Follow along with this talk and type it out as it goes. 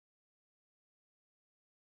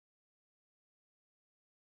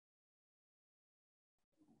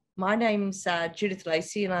My name's Judith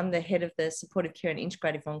Lacey, and I'm the head of the Supportive Care and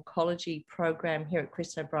Integrative Oncology program here at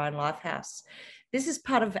Chris O'Brien Lifehouse. This is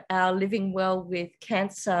part of our Living Well with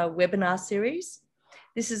Cancer webinar series.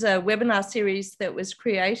 This is a webinar series that was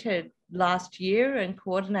created last year and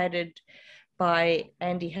coordinated by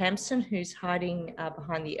Andy Hampson, who's hiding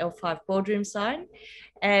behind the L5 boardroom sign.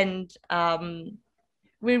 And the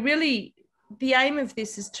aim of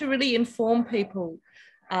this is to really inform people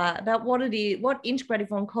about what it is, what integrative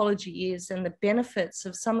oncology is, and the benefits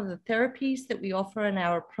of some of the therapies that we offer and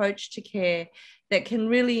our approach to care that can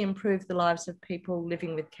really improve the lives of people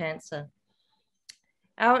living with cancer.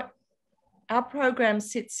 Our program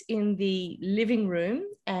sits in the living room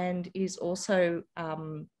and is also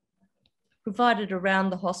provided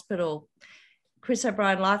around the hospital. Chris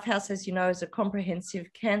O'Brien Lifehouse, as you know, is a comprehensive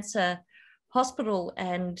cancer hospital,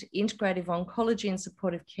 and integrative oncology and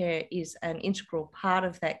supportive care is an integral part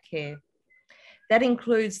of that care. That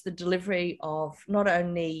includes the delivery of not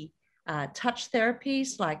only touch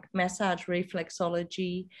therapies like massage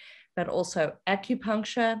reflexology, but also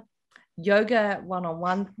acupuncture, yoga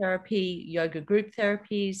one-on-one therapy, yoga group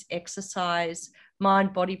therapies, exercise,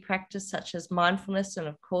 mind-body practice such as mindfulness and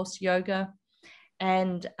of course yoga,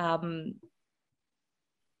 and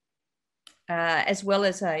as well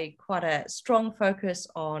as quite a strong focus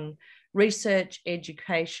on research,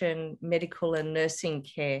 education, medical and nursing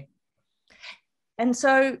care. And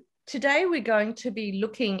so today we're going to be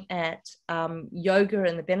looking at yoga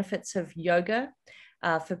and the benefits of yoga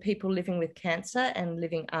for people living with cancer and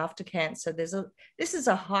living after cancer. This is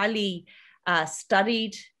a highly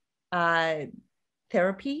studied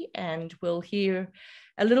therapy, and we'll hear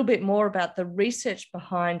a little bit more about the research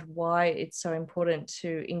behind why it's so important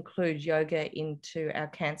to include yoga into our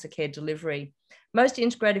cancer care delivery. Most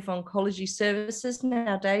integrative oncology services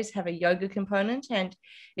nowadays have a yoga component, and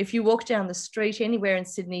if you walk down the street anywhere in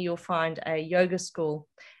Sydney, you'll find a yoga school.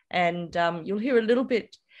 And you'll hear a little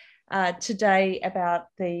bit today about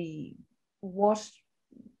what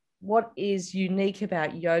is unique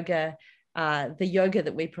about yoga, the yoga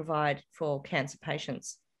that we provide for cancer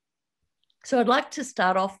patients. So I'd like to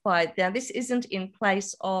start off by, now this isn't in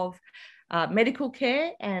place of medical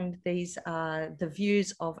care, and these are the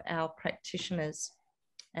views of our practitioners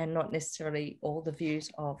and not necessarily all the views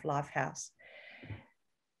of Lifehouse.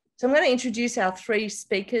 So I'm going to introduce our three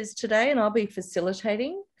speakers today, and I'll be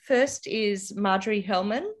facilitating. First is Margery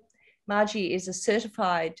Hellman. Margery is a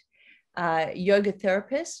certified yoga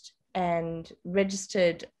therapist and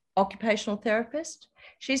registered occupational therapist.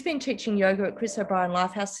 She's been teaching yoga at Chris O'Brien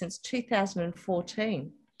Lifehouse since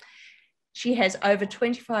 2014. She has over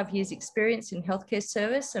 25 years experience in healthcare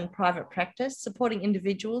service and private practice, supporting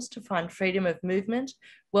individuals to find freedom of movement,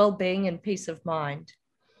 well-being and peace of mind.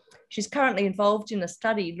 She's currently involved in a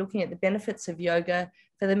study looking at the benefits of yoga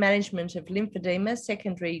for the management of lymphedema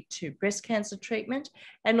secondary to breast cancer treatment,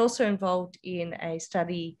 and also involved in a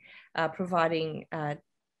study providing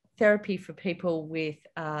therapy for people with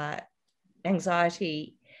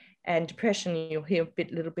anxiety and depression. You'll hear a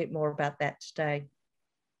little bit more about that today.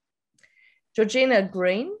 Georgina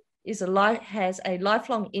Green has a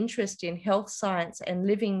lifelong interest in health science and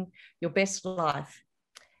living your best life.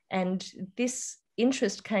 And this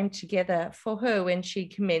interest came together for her when she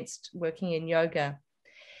commenced working in yoga.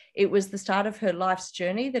 It was the start of her life's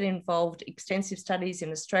journey that involved extensive studies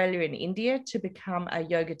in Australia and India to become a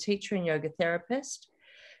yoga teacher and yoga therapist.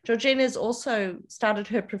 Georgina has also started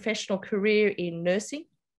her professional career in nursing,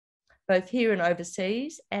 both here and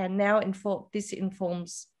overseas, and now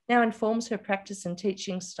informs her practice and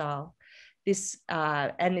teaching style. This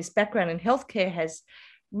background in healthcare has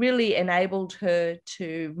really enabled her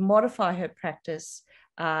to modify her practice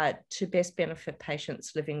to best benefit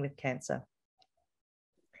patients living with cancer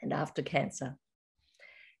and after cancer.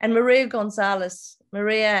 And Maria Gonzalez.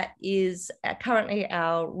 Maria is currently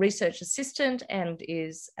our research assistant and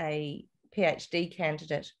is a PhD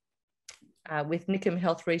candidate with Nickham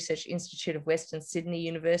Health Research Institute of Western Sydney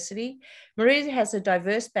University. Maria has a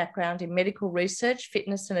diverse background in medical research,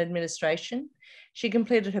 fitness and administration. She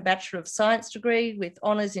completed her Bachelor of Science degree with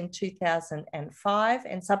honours in 2005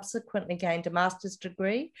 and subsequently gained a master's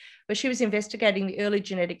degree where she was investigating the early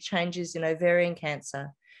genetic changes in ovarian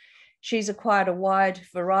cancer. She's acquired a wide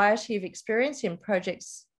variety of experience in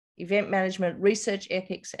projects, event management, research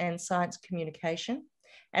ethics, and science communication.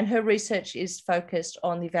 And her research is focused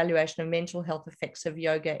on the evaluation of mental health effects of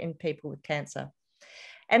yoga in people with cancer.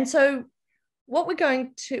 And so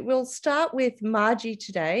we'll start with Margery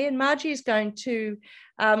today. And Margery is going to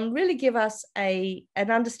really give us an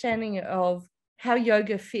understanding of how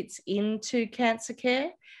yoga fits into cancer care,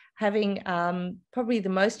 having probably the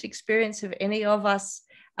most experience of any of us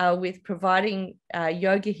with providing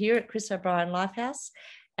yoga here at Chris O'Brien Lifehouse,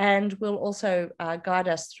 and will also guide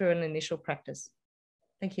us through an initial practice.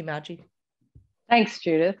 Thank you, Margie. Thanks,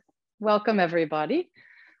 Judith. Welcome, everybody.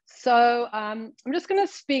 So I'm just going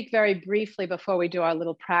to speak very briefly before we do our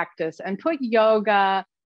little practice and put yoga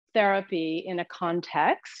therapy in a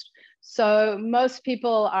context. So most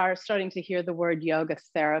people are starting to hear the word yoga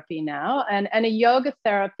therapy now, and a yoga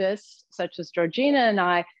therapist such as Georgina and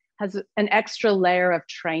I has an extra layer of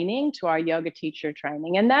training to our yoga teacher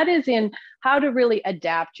training, and that is in how to really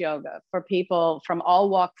adapt yoga for people from all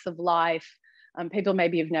walks of life. People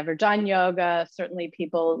maybe have never done yoga, certainly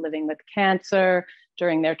people living with cancer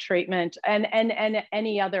during their treatment, and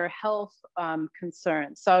any other health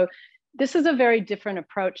concerns. So this is a very different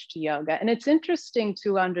approach to yoga. And it's interesting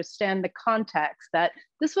to understand the context that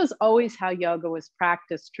this was always how yoga was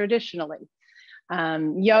practiced traditionally.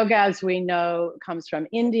 Yoga, as we know, comes from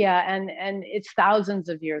India, and it's thousands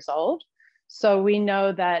of years old. So we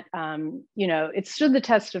know that, you know, it stood the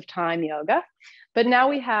test of time, yoga. But now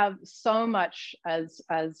we have so much, as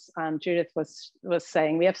Judith was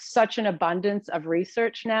saying, we have such an abundance of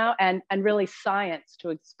research now and really science to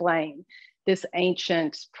explain this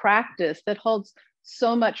ancient practice that holds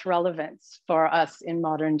so much relevance for us in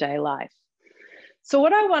modern day life. So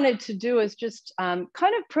what I wanted to do is just kind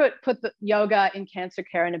of put the yoga in cancer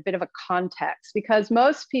care in a bit of a context, because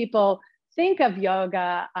most people think of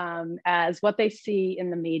yoga as what they see in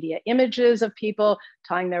the media, images of people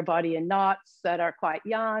tying their body in knots that are quite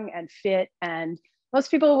young and fit. And most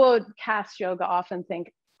people would cast yoga off and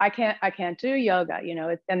think, I can't do yoga, you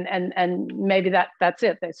know, and maybe that's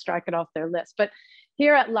it. They strike it off their list. But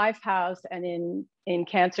here at Lifehouse and in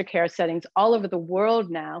cancer care settings all over the world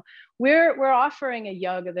now, we're offering a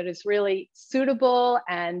yoga that is really suitable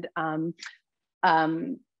and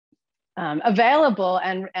available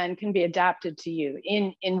and can be adapted to you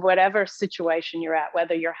in whatever situation you're at,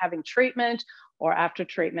 whether you're having treatment or after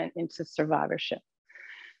treatment into survivorship.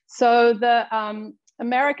 So the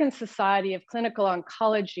American Society of Clinical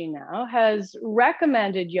Oncology now has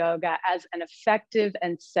recommended yoga as an effective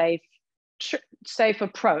and safe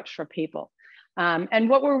approach for people. And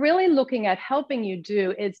what we're really looking at helping you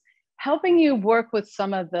do is helping you work with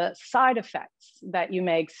some of the side effects that you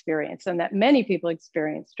may experience and that many people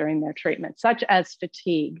experience during their treatment, such as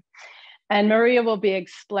fatigue. And Maria will be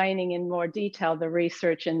explaining in more detail the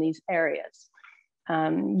research in these areas.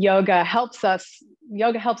 Yoga helps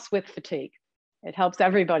with fatigue. It helps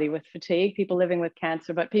everybody with fatigue, people living with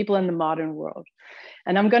cancer, but people in the modern world.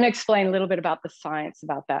 And I'm going to explain a little bit about the science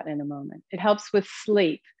about that in a moment. It helps with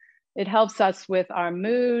sleep. It helps us with our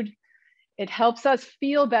mood. It helps us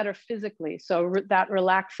feel better physically. So that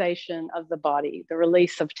relaxation of the body, the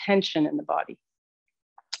release of tension in the body.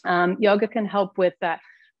 Yoga can help with that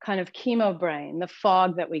kind of chemo brain, the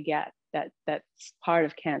fog that we get. That's part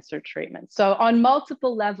of cancer treatment. So on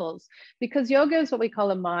multiple levels, because yoga is what we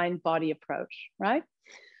call a mind-body approach, right?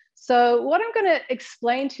 So what I'm going to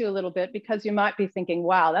explain to you a little bit, because you might be thinking,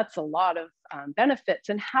 wow, that's a lot of benefits.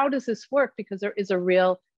 And how does this work? Because there is a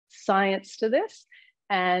real science to this.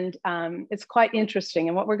 And it's quite interesting.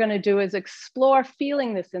 And what we're going to do is explore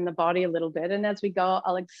feeling this in the body a little bit. And as we go,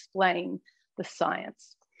 I'll explain the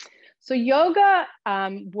science. So yoga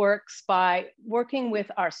works by working with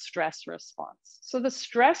our stress response. So the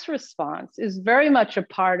stress response is very much a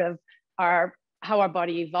part of how our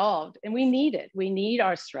body evolved, and we need it. We need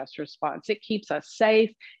our stress response. It keeps us safe,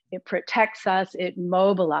 it protects us, it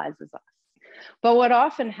mobilizes us. But what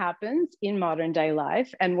often happens in modern day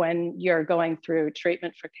life, and when you're going through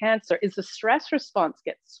treatment for cancer, is the stress response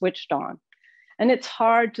gets switched on, and it's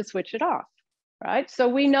hard to switch it off. Right? So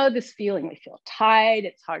we know this feeling, we feel tight,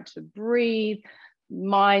 it's hard to breathe,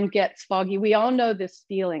 mind gets foggy. We all know this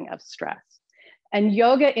feeling of stress. And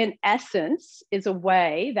yoga in essence is a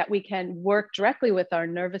way that we can work directly with our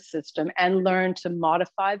nervous system and learn to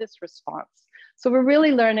modify this response. So we're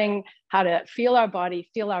really learning how to feel our body,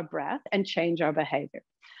 feel our breath, and change our behavior.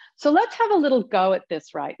 So let's have a little go at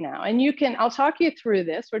this right now. And I'll talk you through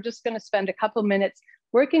this. We're just going to spend a couple minutes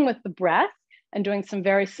working with the breath and doing some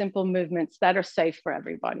very simple movements that are safe for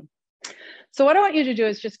everybody. So what I want you to do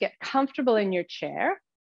is just get comfortable in your chair.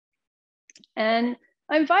 And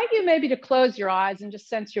I invite you maybe to close your eyes and just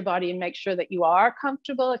sense your body and make sure that you are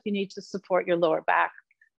comfortable. If you need to support your lower back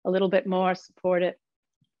a little bit more, support it.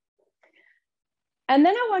 And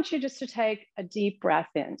then I want you just to take a deep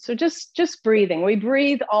breath in. So just breathing. We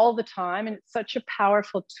breathe all the time, and it's such a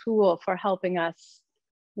powerful tool for helping us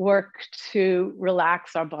work to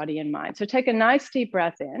relax our body and mind. So take a nice deep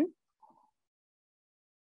breath in.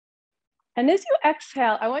 And as you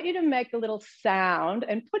exhale, I want you to make a little sound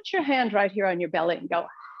and put your hand right here on your belly and go,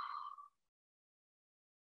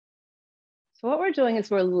 So what we're doing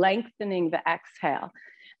is we're lengthening the exhale.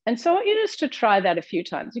 And so I want you just to try that a few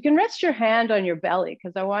times. You can rest your hand on your belly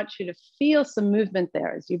because I want you to feel some movement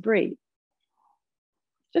there as you breathe.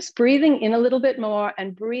 Just breathing in a little bit more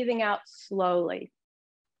and breathing out slowly.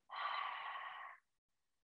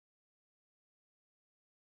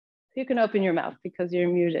 You can open your mouth because you're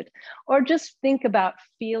muted, or just think about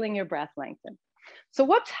feeling your breath lengthen. So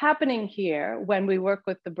what's happening here when we work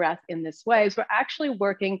with the breath in this way is we're actually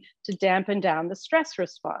working to dampen down the stress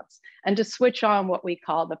response and to switch on what we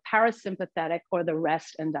call the parasympathetic or the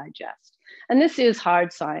rest and digest. And this is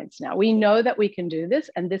hard science now. We know that we can do this,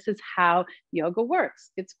 and this is how yoga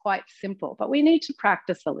works. It's quite simple, but we need to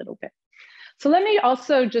practice a little bit. So let me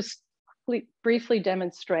also just briefly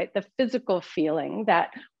demonstrate the physical feeling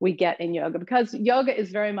that we get in yoga, because yoga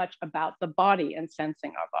is very much about the body and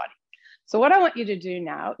sensing our body. So what I want you to do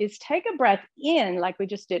now is take a breath in like we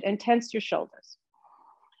just did and tense your shoulders.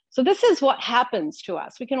 So this is what happens to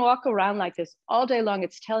us. We can walk around like this all day long.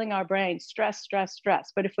 It's telling our brain stress, stress,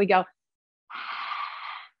 stress. But if we go,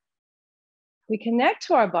 we connect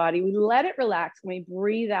to our body, we let it relax, and we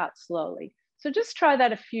breathe out slowly. So just try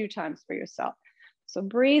that a few times for yourself. So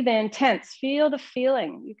breathe in, tense, feel the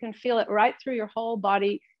feeling. You can feel it right through your whole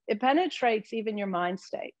body. It penetrates even your mind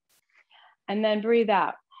state. And then breathe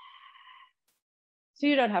out. So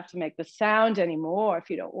you don't have to make the sound anymore if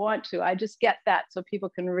you don't want to. I just get that so people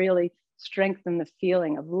can really strengthen the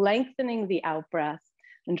feeling of lengthening the out breath.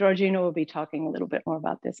 And Georgina will be talking a little bit more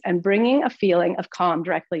about this, and bringing a feeling of calm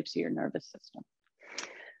directly to your nervous system.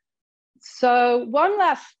 So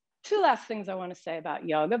two last things I want to say about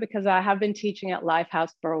yoga, because I have been teaching at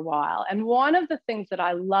Lifehouse for a while. And one of the things that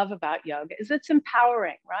I love about yoga is it's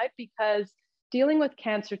empowering, right? Because dealing with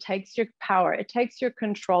cancer takes your power, it takes your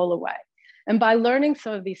control away. And by learning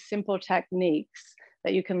some of these simple techniques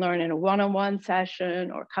that you can learn in a one-on-one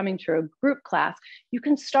session or coming to a group class, you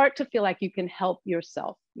can start to feel like you can help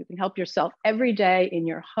yourself. You can help yourself every day in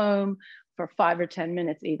your home for 5 or 10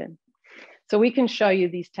 minutes even. So we can show you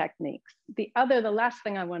these techniques. The last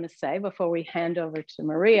thing I want to say before we hand over to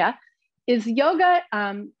Maria is yoga.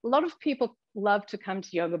 A lot of people love to come to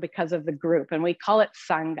yoga because of the group, and we call it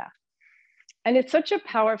Sangha. And it's such a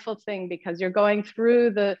powerful thing because if you're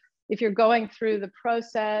going through the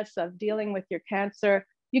process of dealing with your cancer,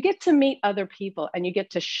 you get to meet other people and you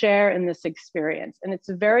get to share in this experience. And it's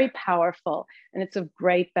very powerful and it's of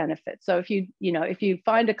great benefit. So if you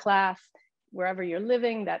find a class wherever you're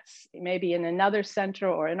living that's maybe in another center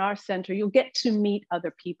or in our center, you'll get to meet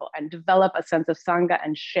other people and develop a sense of Sangha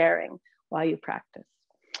and sharing while you practice.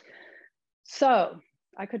 So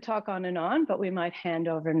I could talk on and on, but we might hand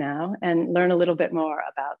over now and learn a little bit more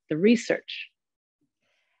about the research.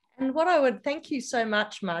 And thank you so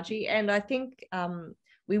much, Margie. And I think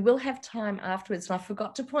we will have time afterwards. And I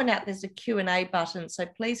forgot to point out there's a Q&A button. So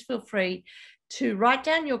please feel free to write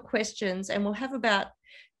down your questions, and we'll have about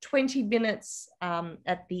 20 minutes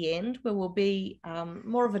at the end where we'll be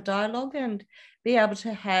more of a dialogue and be able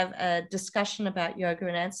to have a discussion about yoga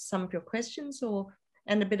and answer some of your questions,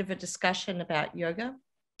 and a bit of a discussion about yoga,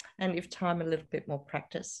 and if time, a little bit more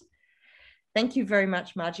practice. Thank you very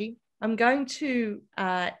much, Margie. I'm going to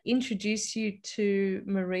introduce you to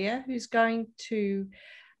Maria, who's going to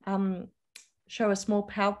show a small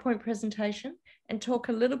PowerPoint presentation and talk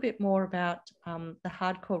a little bit more about the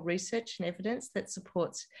hardcore research and evidence that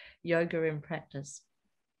supports yoga in practice.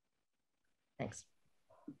 Thanks.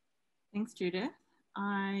 Thanks, Judith.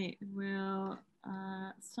 I will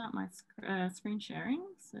start my screen sharing.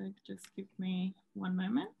 So just give me one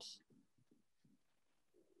moment.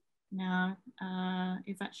 Now,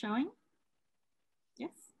 is that showing?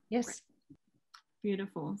 Yes? Yes.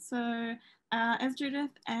 Beautiful. So as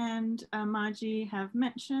Judith and Margie have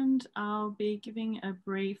mentioned, I'll be giving a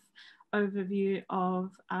brief overview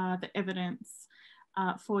of the evidence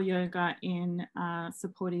for yoga in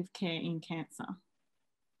supportive care in cancer.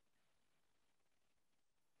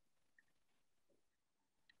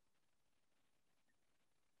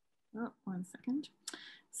 Oh, one second.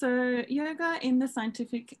 So yoga in the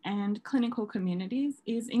scientific and clinical communities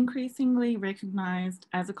is increasingly recognized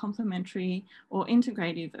as a complementary or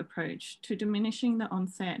integrative approach to diminishing the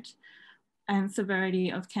onset and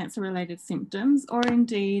severity of cancer-related symptoms, or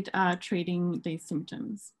indeed treating these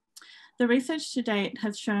symptoms. The research to date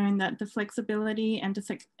has shown that the flexibility and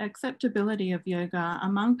acceptability of yoga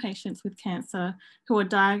among patients with cancer who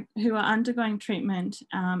are undergoing treatment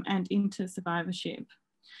and into survivorship.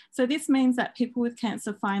 So this means that people with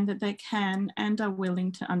cancer find that they can and are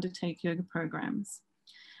willing to undertake yoga programs.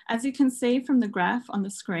 As you can see from the graph on the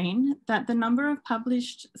screen, that the number of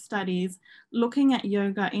published studies looking at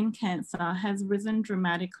yoga in cancer has risen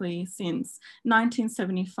dramatically since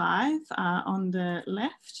 1975 on the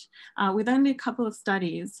left, with only a couple of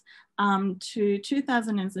studies, to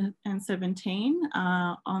 2017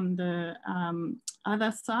 on the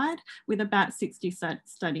other side, with about 60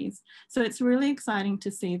 studies. So it's really exciting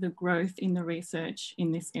to see the growth in the research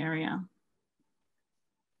in this area.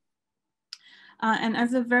 And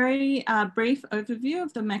as a very brief overview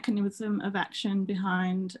of the mechanism of action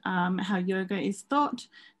behind how yoga is thought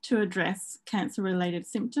to address cancer-related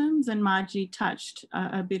symptoms, and Margie touched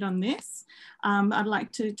a bit on this, I'd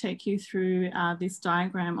like to take you through this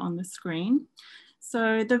diagram on the screen.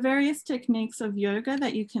 So the various techniques of yoga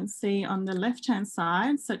that you can see on the left-hand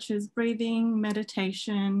side, such as breathing,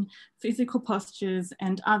 meditation, physical postures,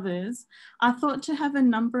 and others, are thought to have a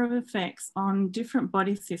number of effects on different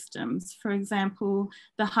body systems. For example,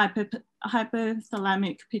 the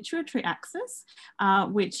hypothalamic pituitary axis,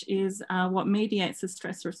 which is what mediates the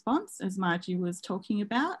stress response, as Margie was talking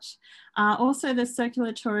about. Also the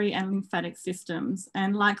circulatory and lymphatic systems,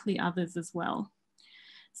 and likely others as well.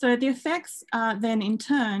 So the effects then in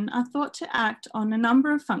turn are thought to act on a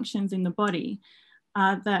number of functions in the body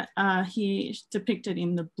that are here depicted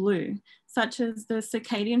in the blue, such as the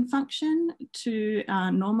circadian function to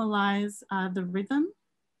normalize the rhythm,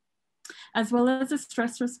 as well as a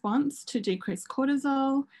stress response to decrease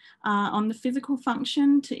cortisol, on the physical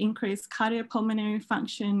function to increase cardiopulmonary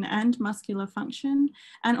function and muscular function,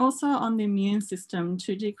 and also on the immune system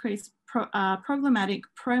to decrease problematic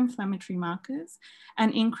pro-inflammatory markers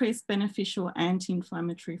and increase beneficial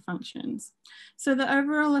anti-inflammatory functions. So the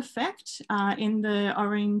overall effect in the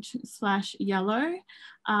orange/yellow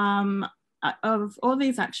of all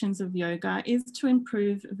these actions of yoga is to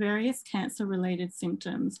improve various cancer-related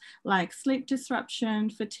symptoms like sleep disruption,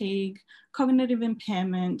 fatigue, cognitive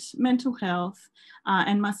impairment, mental health,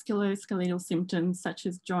 and musculoskeletal symptoms such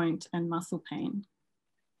as joint and muscle pain.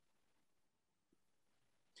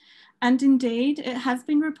 And indeed, it has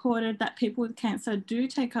been reported that people with cancer do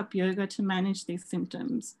take up yoga to manage these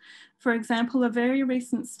symptoms. For example, a very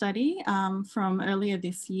recent study from earlier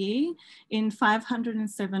this year in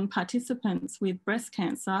 507 participants with breast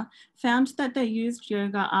cancer found that they used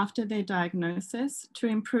yoga after their diagnosis to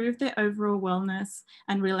improve their overall wellness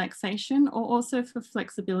and relaxation, or also for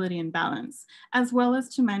flexibility and balance, as well as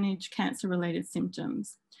to manage cancer-related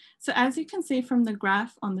symptoms. So as you can see from the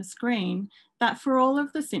graph on the screen, that for all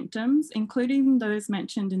of the symptoms, including those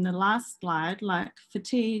mentioned in the last slide, like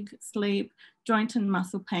fatigue, sleep, joint and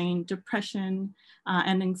muscle pain, depression,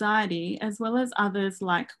 and anxiety, as well as others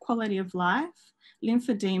like quality of life,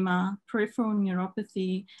 lymphedema, peripheral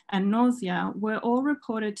neuropathy, and nausea, were all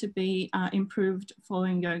reported to be improved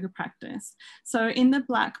following yoga practice. So in the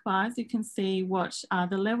black bars, you can see what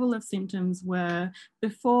the level of symptoms were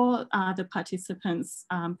before the participants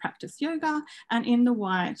practiced yoga, and in the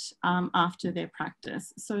white after their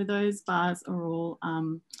practice. So those bars are all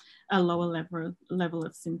a lower level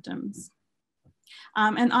of symptoms.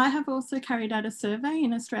 And I have also carried out a survey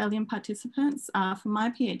in Australian participants for my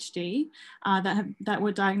PhD that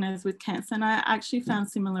were diagnosed with cancer, and I actually found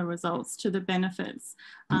similar results to the benefits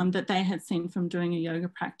that they had seen from doing a yoga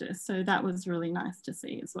practice. So that was really nice to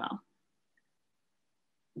see as well.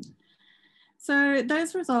 So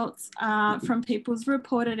those results are from people's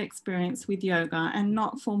reported experience with yoga and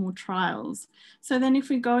not formal trials. So then if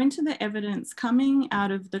we go into the evidence coming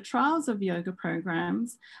out of the trials of yoga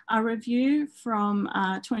programs, a review from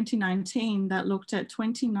 2019 that looked at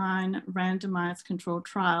 29 randomized controlled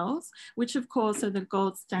trials, which of course are the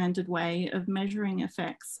gold standard way of measuring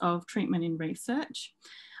effects of treatment in research.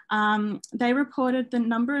 They reported the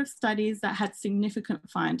number of studies that had significant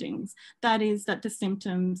findings, that is, that the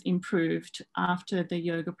symptoms improved after the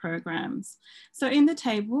yoga programs. So in the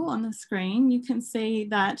table on the screen, you can see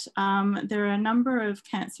that there are a number of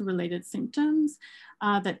cancer-related symptoms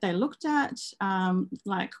that they looked at,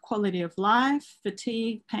 like quality of life,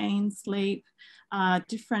 fatigue, pain, sleep,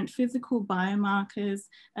 different physical biomarkers,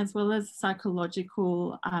 as well as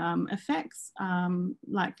psychological effects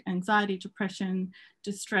like anxiety, depression,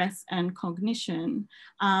 distress, and cognition.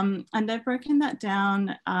 And they've broken that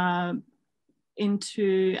down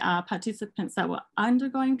into participants that were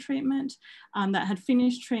undergoing treatment, that had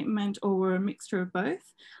finished treatment, or were a mixture of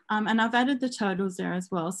both. And I've added the totals there as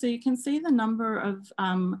well. So you can see the number of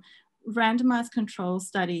randomized control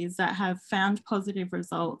studies that have found positive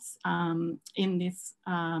results in this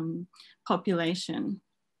population.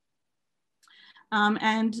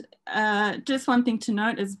 Just one thing to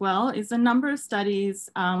note as well is the number of studies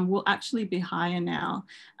will actually be higher now,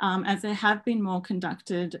 as there have been more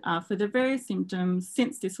conducted for the various symptoms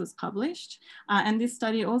since this was published. And this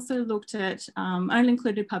study also looked at only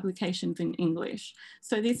included publications in English.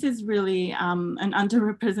 So this is really an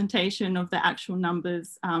underrepresentation of the actual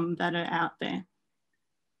numbers that are out there.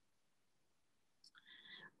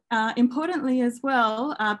 Importantly as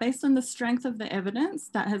well, based on the strength of the evidence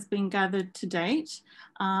that has been gathered to date,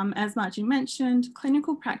 as Margery mentioned,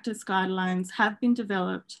 clinical practice guidelines have been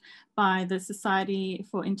developed by the Society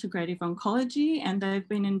for Integrative Oncology, and they've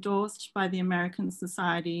been endorsed by the American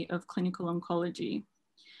Society of Clinical Oncology.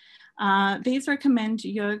 These recommend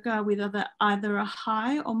yoga with either a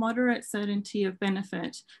high or moderate certainty of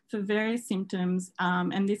benefit for various symptoms,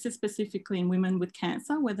 and this is specifically in women with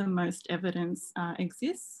cancer where the most evidence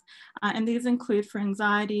exists. And these include for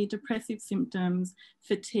anxiety, depressive symptoms,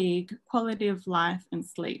 fatigue, quality of life, and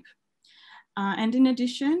sleep. And in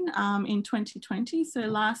addition, in 2020, so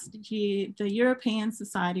last year, the European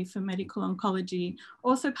Society for Medical Oncology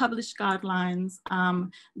also published guidelines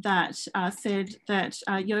that said that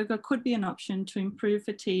yoga could be an option to improve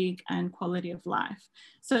fatigue and quality of life.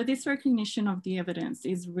 So this recognition of the evidence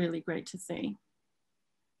is really great to see.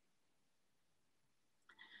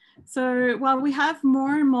 So while we have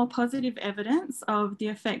more and more positive evidence of the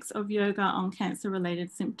effects of yoga on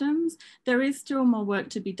cancer-related symptoms, there is still more work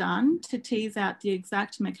to be done to tease out the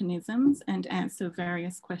exact mechanisms and answer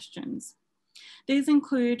various questions. These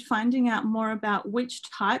include finding out more about which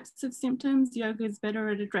types of symptoms yoga is better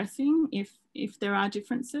at addressing if there are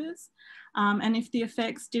differences, and if the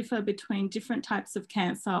effects differ between different types of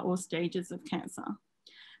cancer or stages of cancer.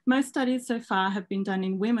 Most studies so far have been done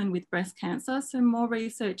in women with breast cancer, so more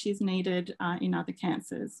research is needed in other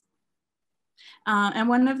cancers. And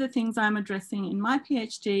one of the things I'm addressing in my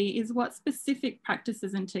PhD is what specific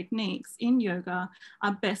practices and techniques in yoga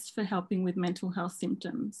are best for helping with mental health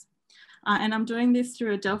symptoms. And I'm doing this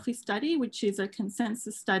through a Delphi study, which is a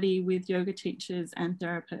consensus study with yoga teachers and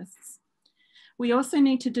therapists. We also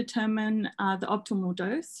need to determine the optimal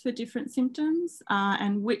dose for different symptoms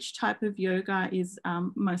and which type of yoga is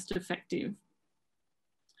most effective.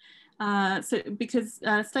 Because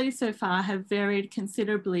studies so far have varied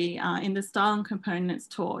considerably in the style and components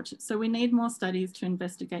taught. So we need more studies to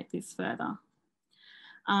investigate this further.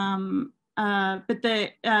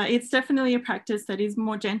 It's definitely a practice that is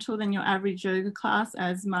more gentle than your average yoga class.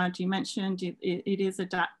 As Margery mentioned, it is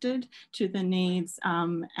adapted to the needs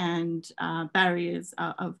and barriers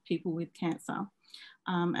of people with cancer.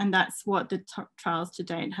 And that's what the trials to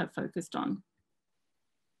date have focused on.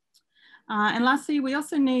 And lastly, we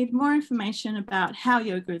also need more information about how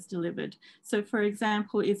yoga is delivered. So for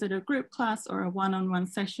example, is it a group class or a one-on-one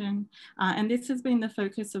session? And this has been the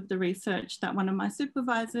focus of the research that one of my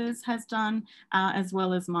supervisors has done, as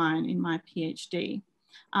well as mine in my PhD.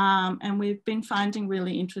 And we've been finding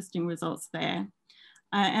really interesting results there.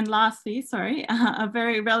 And lastly,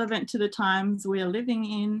 very relevant to the times we're living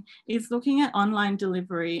in is looking at online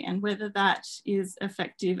delivery and whether that is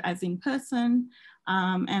effective as in person.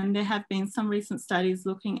 And there have been some recent studies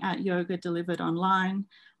looking at yoga delivered online.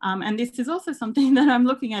 And this is also something that I'm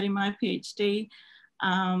looking at in my PhD,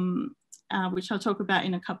 which I'll talk about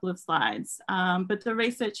in a couple of slides. But the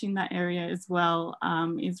research in that area as well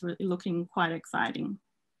is really looking quite exciting.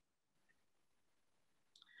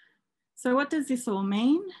 So what does this all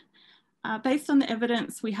mean? Based on the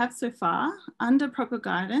evidence we have so far, under proper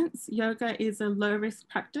guidance, yoga is a low-risk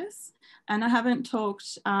practice. And I haven't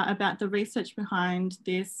talked about the research behind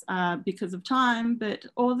this because of time, but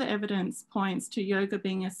all the evidence points to yoga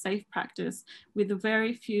being a safe practice with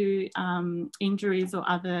very few injuries or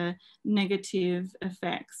other negative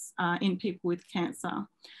effects in people with cancer.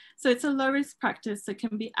 So it's a low-risk practice that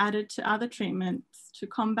can be added to other treatments to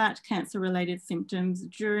combat cancer-related symptoms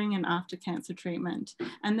during and after cancer treatment.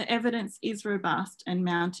 And the evidence is robust and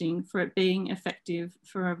mounting for it being effective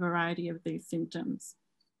for a variety of these symptoms.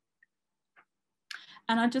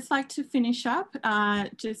 And I'd just like to finish up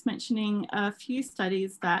just mentioning a few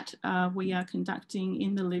studies that we are conducting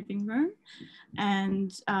in the living room.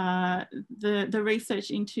 And the research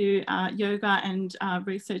into yoga and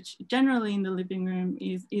research generally in the living room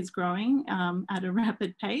is growing at a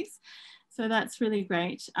rapid pace. So that's really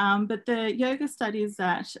great. But the yoga studies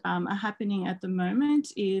that are happening at the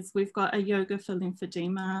moment is we've got a yoga for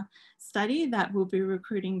lymphedema study that we'll be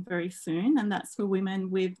recruiting very soon. And that's for women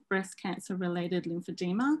with breast cancer related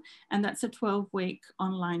lymphedema. And that's a 12-week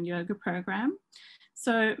online yoga program.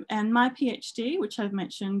 So, and my PhD, which I've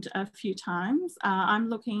mentioned a few times, I'm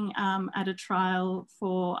looking at a trial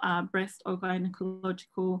for breast or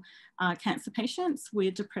gynecological cancer patients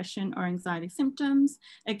with depression or anxiety symptoms.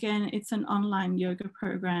 Again, it's an online yoga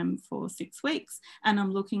program for 6 weeks, and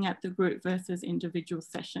I'm looking at the group versus individual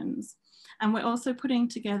sessions. And we're also putting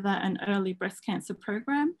together an early breast cancer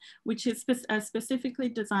program, which is a specifically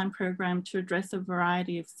designed program to address a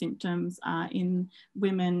variety of symptoms in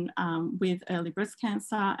women with early breast cancer,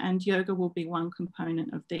 and yoga will be one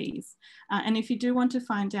component of these. And if you do want to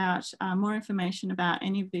find out more information about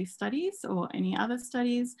any of these studies or any other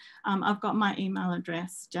studies, I've got my email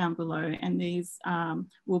address down below, and these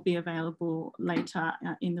will be available later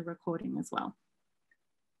in the recording as well.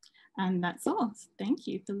 And that's all. Thank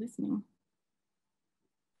you for listening.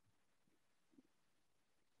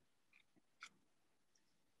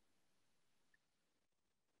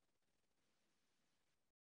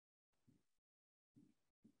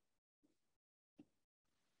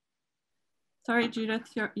 Sorry, Judith,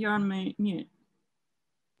 you're on mute.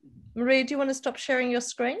 Maria, do you want to stop sharing your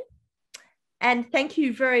screen? And thank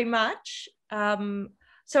you very much. So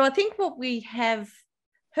I think what we have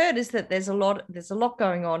heard is that there's a lot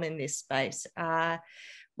going on in this space.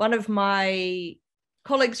 One of my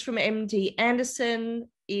colleagues from MD Anderson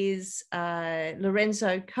is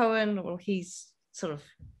Lorenzo Cohen. Well, he's sort of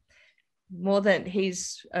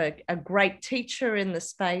he's a great teacher in the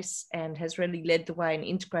space and has really led the way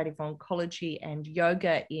in integrative oncology, and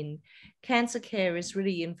yoga in cancer care is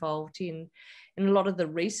really involved in a lot of the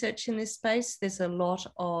research in this space. There's a lot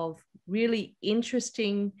of really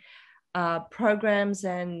interesting programs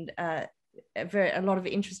and a lot of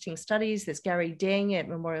interesting studies. There's Gary Deng at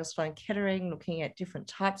Memorial Sloan Kettering looking at different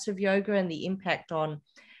types of yoga and the impact on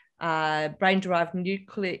brain-derived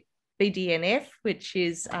nuclear BDNF, which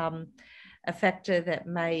is a factor that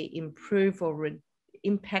may improve or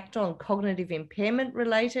impact on cognitive impairment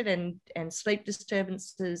related and sleep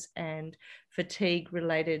disturbances and fatigue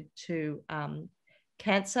related to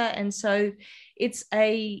cancer. And so it's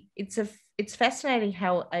fascinating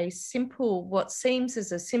how what seems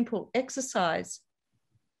as a simple exercise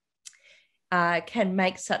can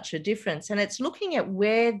make such a difference. And it's looking at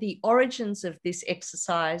where the origins of this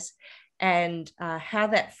exercise and how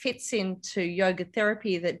that fits into yoga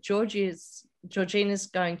therapy that Georgina's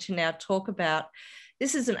going to now talk about.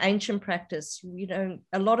 This is an ancient practice. You know,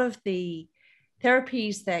 a lot of the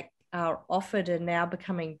therapies that are offered are now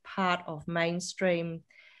becoming part of mainstream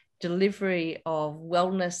delivery of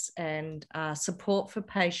wellness and support for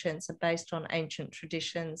patients are based on ancient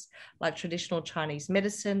traditions like traditional Chinese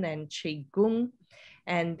medicine and Qigong,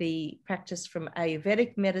 and the practice from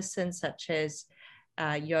Ayurvedic medicine such as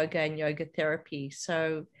yoga and yoga therapy.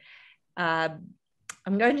 So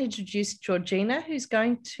I'm going to introduce Georgina, who's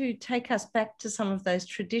going to take us back to some of those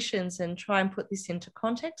traditions and try and put this into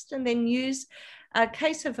context, and then use a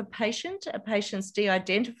case of a patient's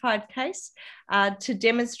de-identified case, to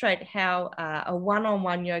demonstrate how a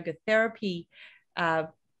one-on-one yoga therapy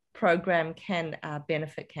program can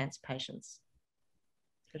benefit cancer patients.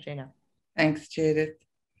 Georgina. Thanks, Judith.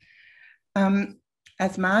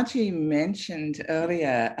 As Margery mentioned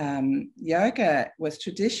earlier, yoga was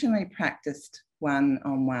traditionally practiced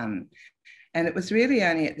one-on-one. And it was really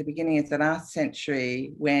only at the beginning of the last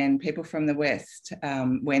century when people from the West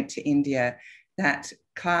went to India that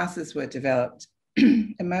classes were developed.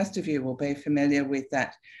 And most of you will be familiar with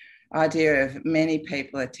that idea of many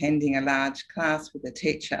people attending a large class with a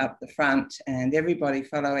teacher up the front and everybody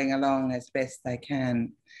following along as best they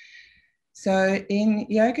can. So in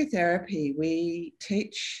yoga therapy, we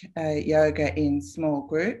teach yoga in small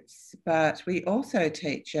groups, but we also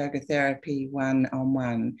teach yoga therapy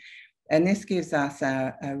one-on-one. And this gives us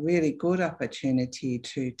a really good opportunity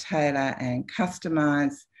to tailor and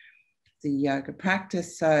customize the yoga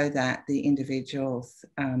practice so that the individuals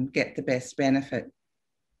get the best benefit.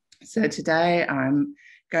 So today I'm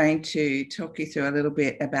going to talk you through a little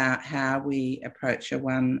bit about how we approach a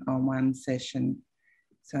one-on-one session.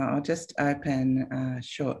 So I'll just open a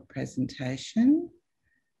short presentation.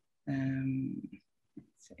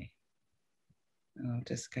 Let's see. I'll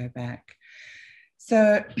just go back.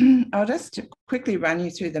 So I'll just quickly run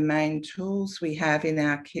you through the main tools we have in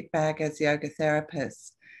our kit bag as yoga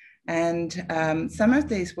therapists. And some of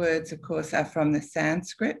these words, of course, are from the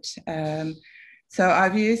Sanskrit. So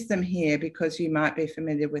I've used them here because you might be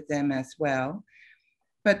familiar with them as well.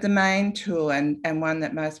 But the main tool and one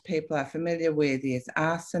that most people are familiar with is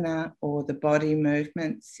asana, or the body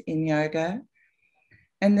movements in yoga.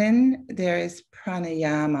 And then there is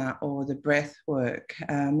pranayama, or the breath work,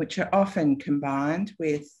 which are often combined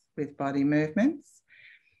with body movements.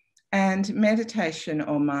 and meditation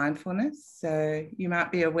or mindfulness. So you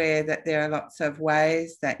might be aware that there are lots of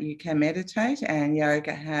ways that you can meditate, and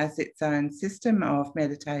yoga has its own system of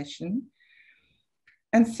meditation.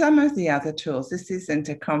 And some of the other tools, this isn't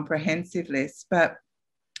a comprehensive list, but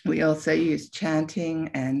we also use chanting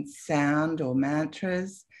and sound or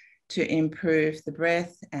mantras to improve the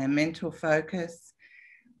breath and mental focus.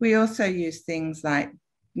 We also use things like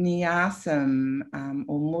nyasam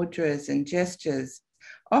or mudras and gestures,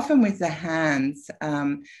 often with the hands,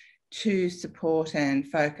 to support and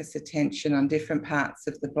focus attention on different parts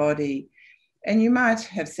of the body. And you might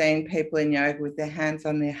have seen people in yoga with their hands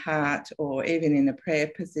on their heart or even in a prayer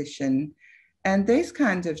position. And these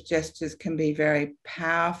kinds of gestures can be very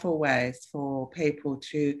powerful ways for people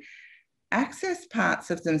to access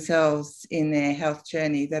parts of themselves in their health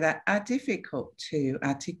journey that are difficult to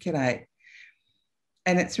articulate.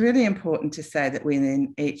 And it's really important to say that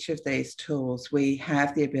within each of these tools, we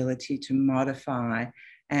have the ability to modify,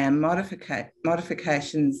 and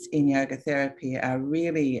modifications in yoga therapy are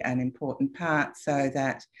really an important part, so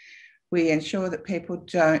that we ensure that people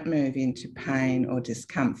don't move into pain or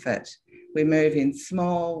discomfort. We move in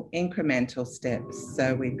small incremental steps.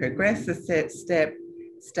 So we progress a step,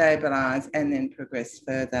 stabilize, and then progress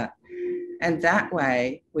further. And that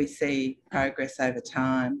way we see progress over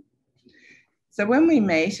time. So when we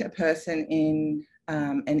meet a person in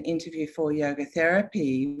an interview for yoga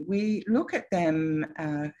therapy, we look at them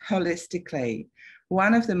holistically.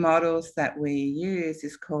 One of the models that we use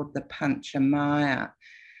is called the Panchamaya,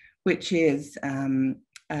 which is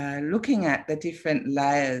looking at the different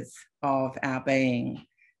layers of our being.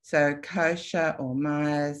 So kosha or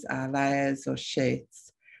mayas are layers or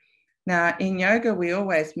sheaths. Now in yoga, we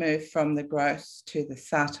always move from the gross to the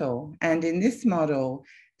subtle. And in this model,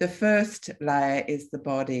 the first layer is the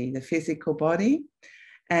body, the physical body.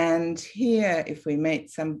 And here,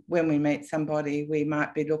 when we meet somebody, we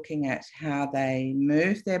might be looking at how they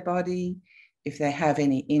move their body, if they have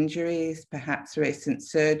any injuries, perhaps recent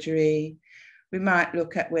surgery. We might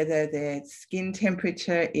look at whether their skin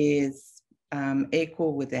temperature is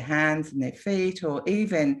equal with their hands and their feet, or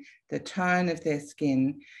even the tone of their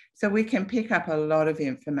skin. So we can pick up a lot of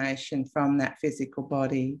information from that physical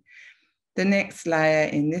body. The next layer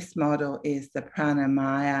in this model is the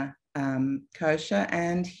pranamaya kosha,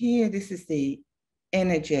 and here this is the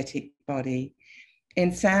energetic body.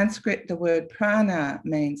 In Sanskrit, the word prana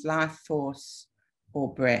means life force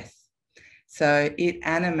or breath. So it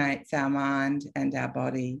animates our mind and our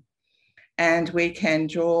body. And we can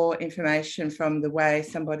draw information from the way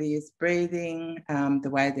somebody is breathing, the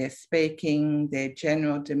way they're speaking, their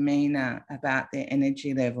general demeanor about their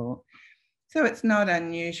energy level. So it's not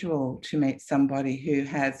unusual to meet somebody who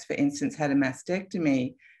has, for instance, had a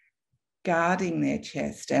mastectomy, guarding their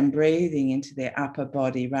chest and breathing into their upper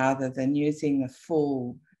body rather than using the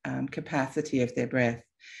full capacity of their breath.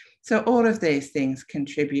 So all of these things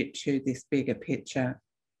contribute to this bigger picture.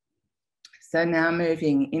 So now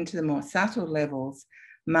moving into the more subtle levels,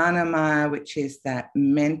 manamaya, which is that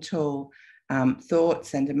mental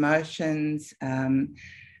thoughts and emotions.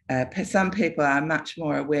 Some people are much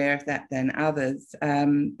more aware of that than others,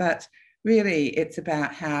 but really it's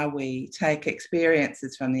about how we take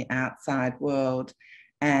experiences from the outside world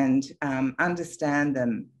and understand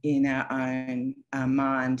them in our own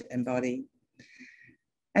mind and body.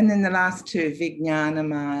 And then the last two,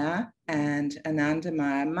 Vijnanamaya and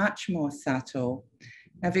Anandamaya, much more subtle.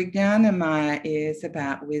 Now, Vijnanamaya is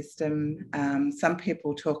about wisdom. Some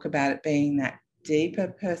people talk about it being that deeper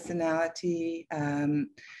personality,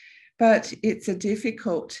 but it's a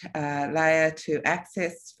difficult layer to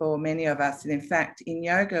access for many of us. And in fact, in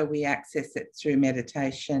yoga, we access it through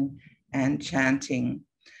meditation and chanting.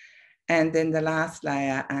 And then the last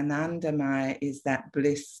layer, Anandamaya, is that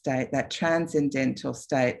bliss state, that transcendental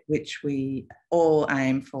state, which we all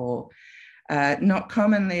aim for. Not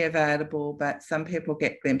commonly available, but some people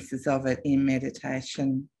get glimpses of it in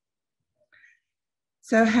meditation.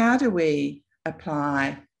 So how do we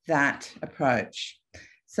apply that approach?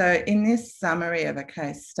 So in this summary of a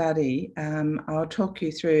case study, I'll talk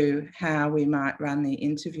you through how we might run the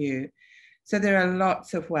interview. So there are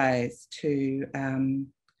lots of ways to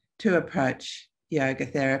approach yoga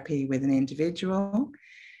therapy with an individual.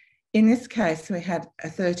 In this case, we had a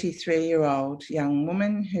 33-year-old young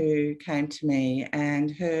woman who came to me,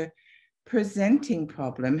 and her presenting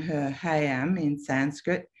problem, her hayam in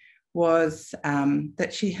Sanskrit, was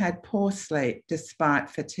that she had poor sleep despite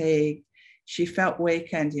fatigue. She felt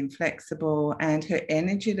weak and inflexible, and her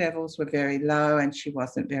energy levels were very low, and she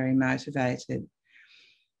wasn't very motivated.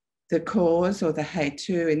 The cause, or the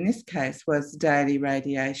H2 in this case, was daily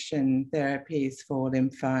radiation therapies for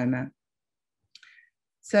lymphoma.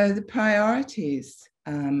 So the priorities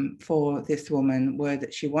for this woman were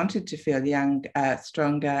that she wanted to feel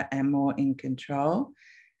stronger and more in control,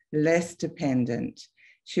 less dependent.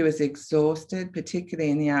 She was exhausted,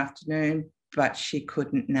 particularly in the afternoon, but she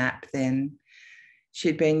couldn't nap then.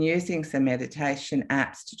 She'd been using some meditation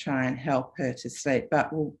apps to try and help her to sleep, but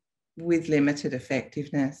with limited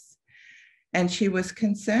effectiveness. And she was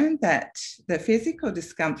concerned that the physical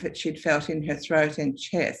discomfort she'd felt in her throat and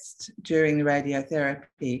chest during the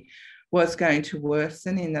radiotherapy was going to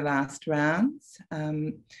worsen in the last rounds.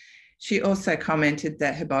 She also commented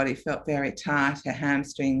that her body felt very tight, her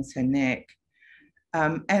hamstrings, her neck.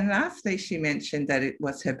 And lastly, she mentioned that it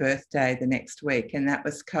was her birthday the next week, and that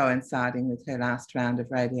was coinciding with her last round of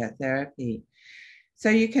radiotherapy. So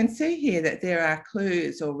you can see here that there are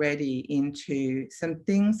clues already into some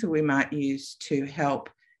things that we might use to help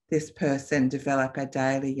this person develop a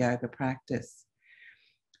daily yoga practice.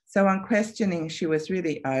 So on questioning, she was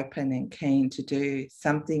really open and keen to do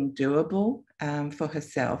something doable for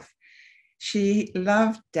herself. She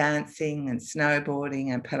loved dancing and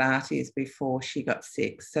snowboarding and Pilates before she got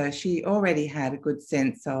sick. So she already had a good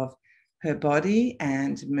sense of her body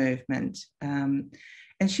and movement.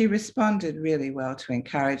 And she responded really well to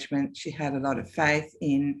encouragement. She had a lot of faith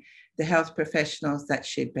in the health professionals that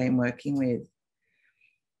she'd been working with.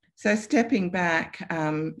 So stepping back,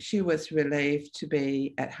 she was relieved to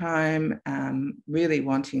be at home, really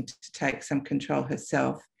wanting to take some control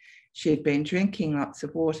herself. She'd been drinking lots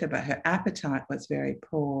of water, but her appetite was very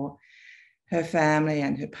poor. Her family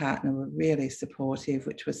and her partner were really supportive,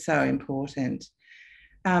 which was so important.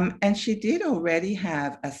 And she did already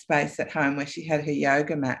have a space at home where she had her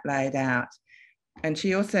yoga mat laid out. And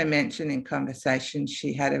she also mentioned in conversation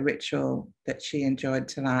she had a ritual that she enjoyed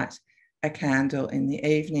to light a candle in the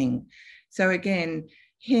evening. So again,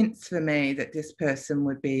 hints for me that this person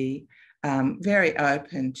would be very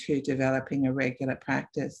open to developing a regular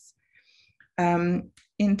practice.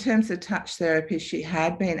 In terms of touch therapy, she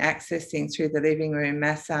had been accessing through the living room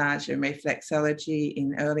massage and reflexology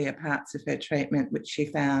in earlier parts of her treatment, which she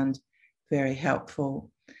found very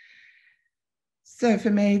helpful. So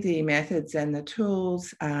for me, the methods and the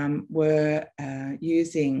tools were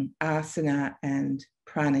using asana and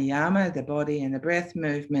pranayama, the body and the breath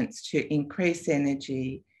movements, to increase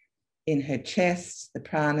energy in her chest, the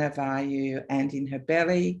prana vayu, and in her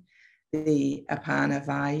belly, the apana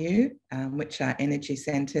vayu, which are energy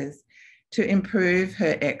centers, to improve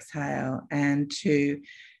her exhale and to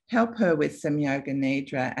help her with some yoga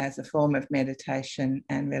nidra as a form of meditation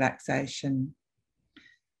and relaxation.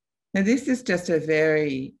 Now, this is just a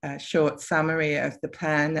very short summary of the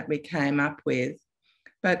plan that we came up with,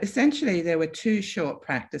 but essentially there were two short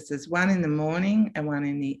practices, one in the morning and one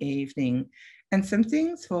in the evening, and some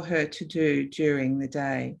things for her to do during the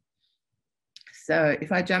day. So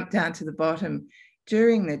if I jump down to the bottom,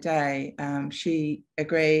 during the day, she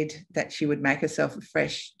agreed that she would make herself a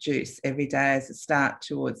fresh juice every day as a start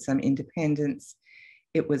towards some independence.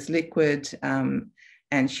 It was liquid,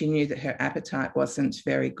 and she knew that her appetite wasn't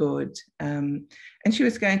very good. And she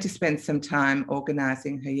was going to spend some time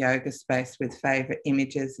organising her yoga space with favourite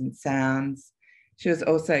images and sounds. She was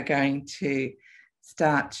also going to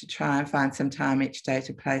start to try and find some time each day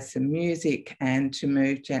to play some music and to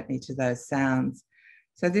move gently to those sounds.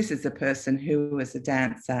 So this is a person who was a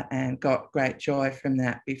dancer and got great joy from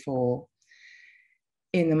that before.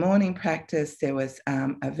 In the morning practice, there was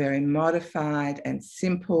a very modified and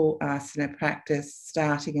simple asana practice,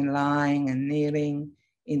 starting in lying and kneeling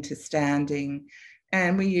into standing.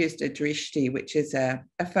 And we used a drishti, which is a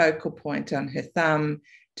focal point on her thumb,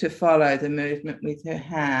 to follow the movement with her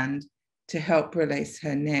hand to help release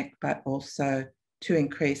her neck, but also to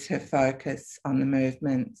increase her focus on the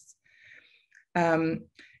movements.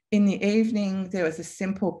 In the evening, there was a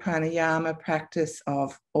simple pranayama practice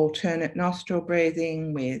of alternate nostril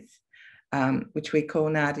breathing with, which we call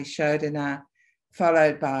nadi shodhana,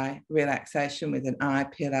 followed by relaxation with an eye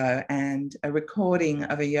pillow and a recording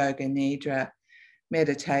of a yoga nidra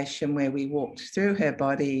meditation where we walked through her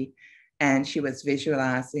body and she was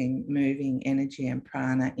visualizing moving energy and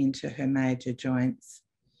prana into her major joints.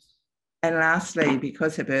 And lastly,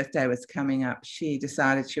 because her birthday was coming up, she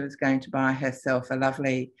decided she was going to buy herself a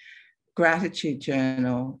lovely gratitude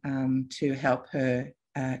journal to help her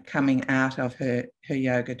coming out of her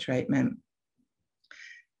yoga treatment.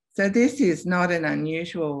 So this is not an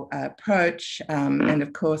unusual approach. And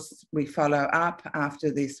of course, we follow up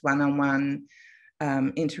after this one-on-one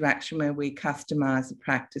interaction where we customize the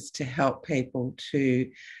practice to help people to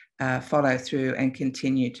follow through and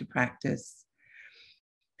continue to practice.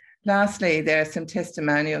 Lastly, there are some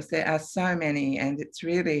testimonials. There are so many, and it's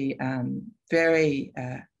really very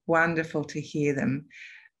wonderful to hear them.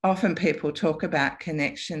 Often people talk about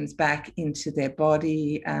connections back into their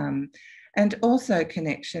body, and also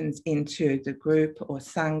connections into the group or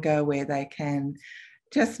sangha, where they can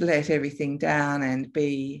just let everything down and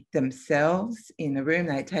be themselves in the room.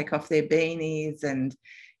 They take off their beanies and,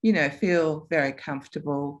 you know, feel very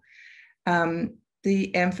comfortable.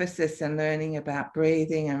 The emphasis and learning about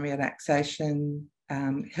breathing and relaxation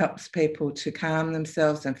helps people to calm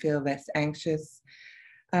themselves and feel less anxious.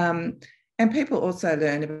 And people also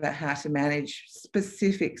learn about how to manage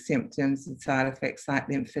specific symptoms and side effects like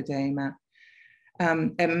lymphedema.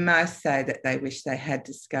 And most say that they wish they had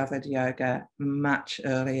discovered yoga much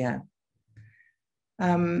earlier.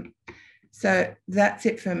 So that's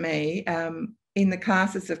it for me. In the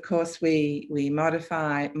classes, of course, we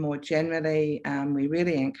modify more generally. We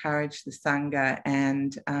really encourage the Sangha,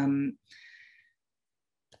 and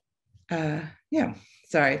yeah,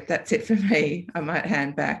 sorry, that's it for me. I might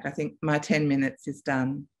hand back. I think my 10 minutes is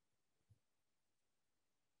done.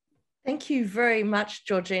 Thank you very much,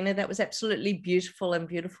 Georgina. That was absolutely beautiful, and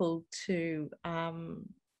beautiful to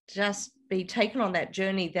just be taken on that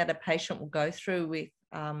journey that a patient will go through with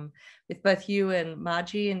both you and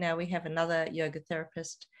Margie. And now we have another yoga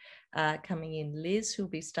therapist coming in, Liz, who'll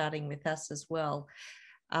be starting with us as well.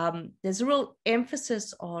 There's a real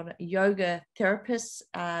emphasis on yoga therapists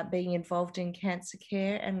being involved in cancer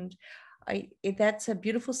care, and that's a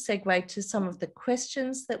beautiful segue to some of the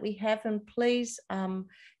questions that we have. And please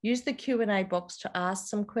use the Q&A box to ask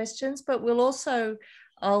some questions, but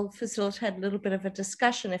I'll facilitate a little bit of a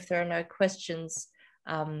discussion if there are no questions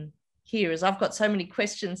here, as I've got so many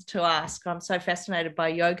questions to ask. I'm so fascinated by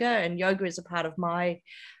yoga, and yoga is a part of my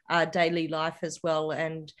daily life as well.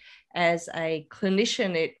 And as a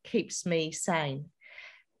clinician, it keeps me sane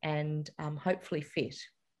and hopefully fit.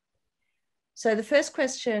 So the first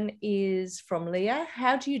question is from Leah.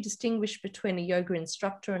 How do you distinguish between a yoga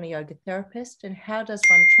instructor and a yoga therapist? And how does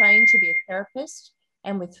one train to be a therapist,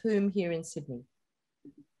 and with whom here in Sydney?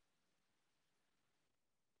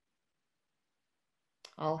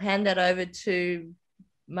 I'll hand that over to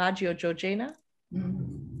Margie or Georgina.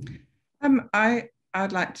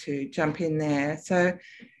 I'd like to jump in there. So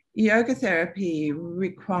yoga therapy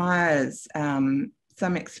requires some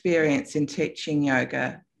experience in teaching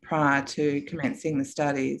yoga prior to commencing the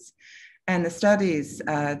studies. And the studies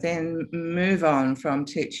then move on from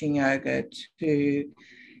teaching yoga to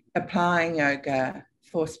applying yoga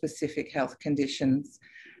for specific health conditions.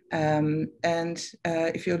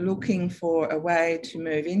 If you're looking for a way to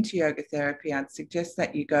move into yoga therapy, I'd suggest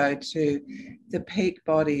that you go to the peak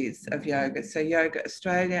bodies of yoga. So Yoga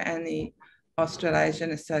Australia and the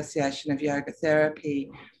Australasian Association of Yoga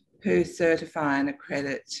Therapy, who certify and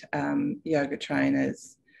accredit yoga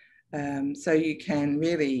trainers. So you can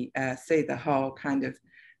really see the whole kind of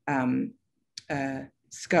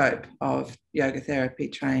scope of yoga therapy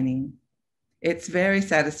training. It's very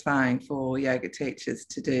satisfying for yoga teachers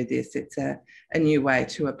to do this. It's a new way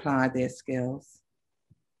to apply their skills.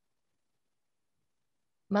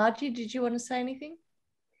 Margie, did you want to say anything?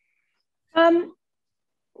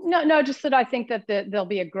 No, just that I think that there'll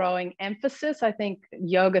be a growing emphasis. I think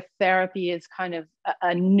yoga therapy is kind of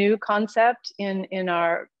a new concept in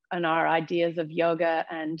our ideas of yoga,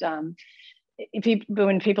 and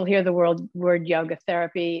when people hear the word yoga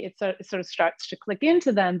therapy, it sort of starts to click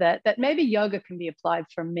into them that maybe yoga can be applied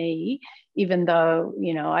for me, even though,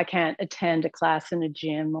 you know, I can't attend a class in a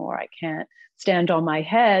gym, or I can't stand on my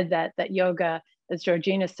head. That yoga, as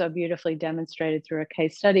Georgina so beautifully demonstrated through a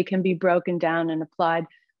case study, can be broken down and applied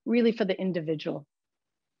really for the individual.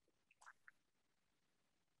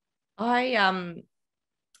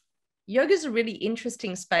 Yoga is a really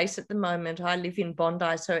interesting space at the moment. I live in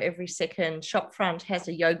Bondi, so every second shopfront has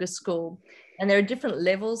a yoga school, and there are different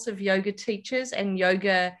levels of yoga teachers and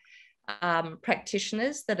yoga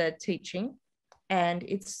practitioners that are teaching. And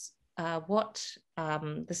it's what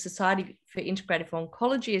the Society for Integrative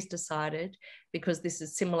Oncology has decided, because this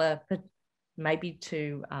is similar maybe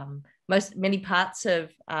to many parts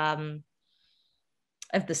of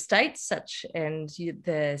the States, and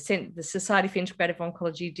the Society for Integrative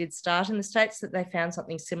Oncology did start in the States, that they found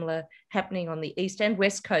something similar happening on the east and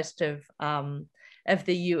west coast of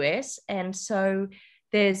the US. And so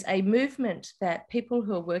there's a movement that people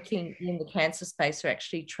who are working in the cancer space are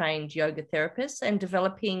actually trained yoga therapists, and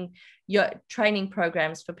developing training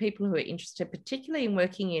programs for people who are interested, particularly in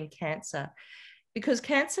working in cancer. Because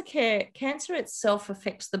cancer itself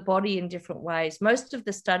affects the body in different ways. Most of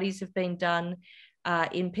the studies have been done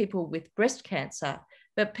in people with breast cancer.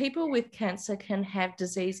 But people with cancer can have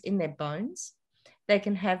disease in their bones. They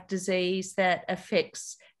can have disease that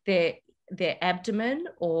affects their abdomen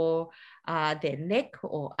or their neck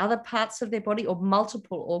or other parts of their body or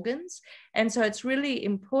multiple organs. And so it's really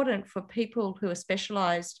important for people who are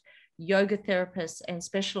specialized yoga therapists and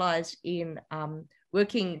specialized in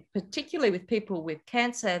working particularly with people with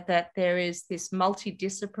cancer, that there is this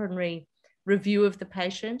multidisciplinary review of the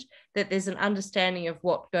patient, that there's an understanding of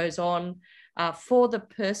what goes on for the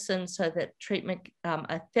person, so that treatment,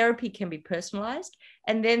 a therapy can be personalized,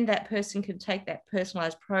 and then that person can take that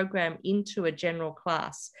personalized program into a general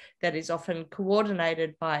class that is often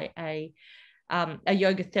coordinated by a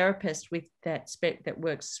yoga therapist with that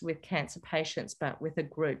works with cancer patients, but with a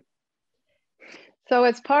group. So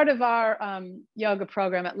as part of our yoga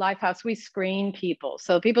program at Lifehouse, we screen people.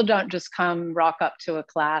 So people don't just come rock up to a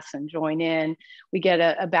class and join in. We get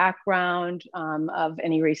a background of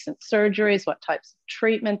any recent surgeries, what types of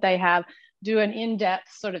treatment they have, do an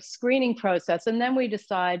in-depth sort of screening process. And then we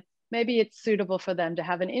decide maybe it's suitable for them to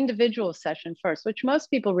have an individual session first, which most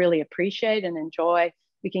people really appreciate and enjoy.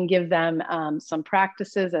 We can give them some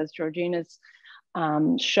practices, as Georgina's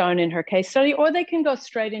shown in her case study, or they can go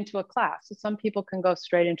straight into a class. So some people can go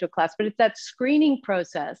straight into a class, but it's that screening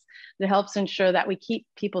process that helps ensure that we keep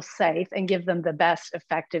people safe and give them the best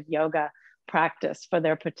effective yoga practice for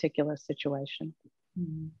their particular situation.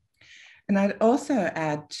 And I'd also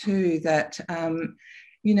add too that,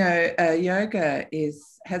 yoga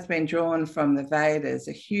has been drawn from the Vedas,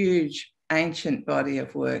 a huge ancient body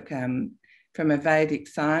of work. From a Vedic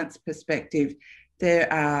science perspective,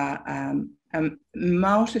 there are a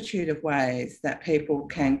multitude of ways that people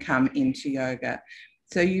can come into yoga.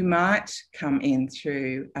 So you might come in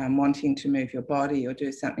through wanting to move your body or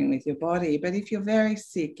do something with your body, but if you're very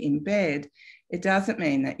sick in bed, it doesn't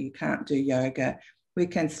mean that you can't do yoga. We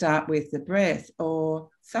can start with the breath, or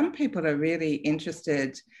some people are really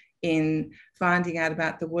interested in finding out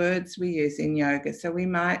about the words we use in yoga. So we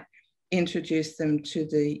might introduce them to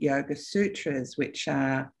the Yoga Sutras, which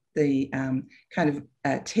are the kind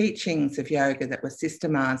of teachings of yoga that were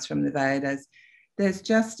systemized from the Vedas. There's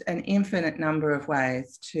just an infinite number of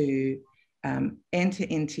ways to enter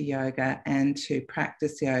into yoga and to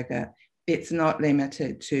practice yoga. It's not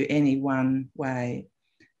limited to any one way.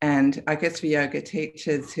 And I guess for yoga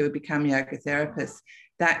teachers who become yoga therapists,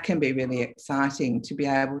 that can be really exciting to be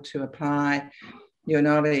able to apply your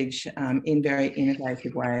knowledge in very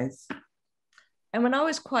innovative ways. And when I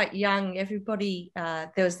was quite young, everybody,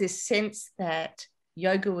 there was this sense that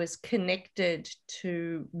yoga was connected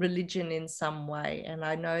to religion in some way. And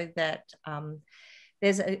I know that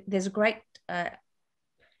there's a great, I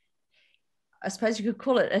suppose you could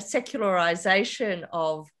call it a secularization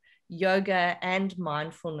of yoga and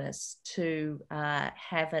mindfulness to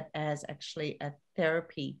have it as actually a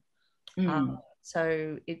therapy.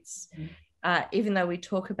 So it's... even though we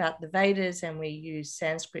talk about the Vedas and we use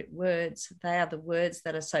Sanskrit words, they are the words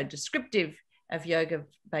that are so descriptive of yoga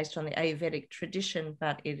based on the Ayurvedic tradition,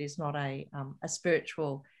 but it is not a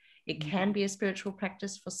spiritual, it can be a spiritual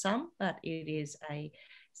practice for some, but it is a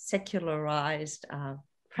secularized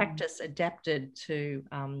practice adapted to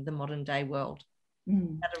the modern day world.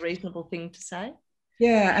 Is that a reasonable thing to say?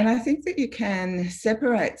 Yeah, and I think that you can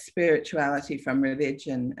separate spirituality from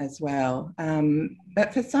religion as well.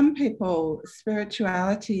 But for some people,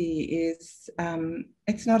 spirituality is,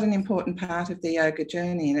 it's not an important part of the yoga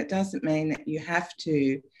journey, and it doesn't mean that you have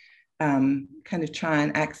to kind of try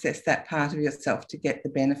and access that part of yourself to get the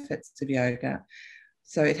benefits of yoga.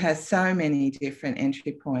 So it has so many different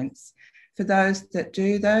entry points. For those that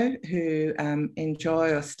do, though, who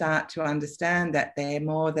enjoy or start to understand that they're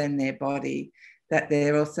more than their body, that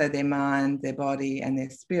they're also their mind, their body, and their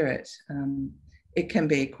spirit, it can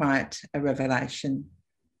be quite a revelation.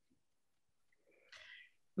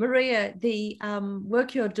 Maria, the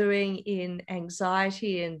work you're doing in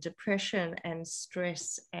anxiety and depression and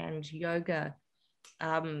stress and yoga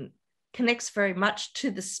connects very much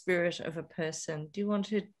to the spirit of a person. Do you want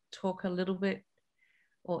to talk a little bit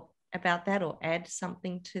about that, or add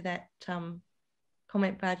something to that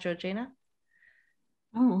comment by Georgina?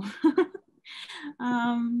 Oh,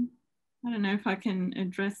 I don't know if I can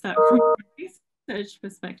address that from a research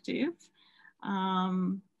perspective.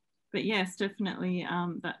 But yes, definitely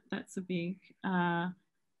that's a big,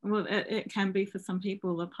 well, it can be for some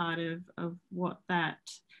people a part of what that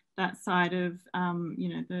side of,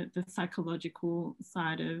 the psychological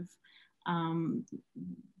side of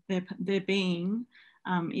their being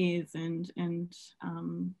is, and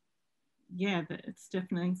yeah, that it's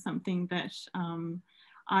definitely something that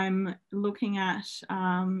I'm looking at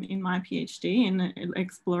in my PhD and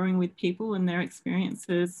exploring with people and their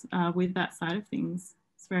experiences with that side of things.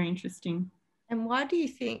 It's very interesting. And why do you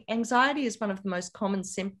think anxiety is one of the most common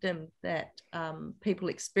symptoms that people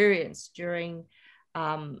experience during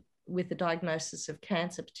with the diagnosis of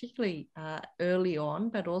cancer, particularly early on,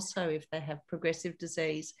 but also if they have progressive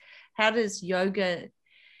disease? How does yoga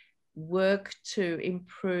work to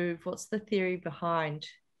improve? What's the theory behind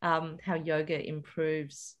how yoga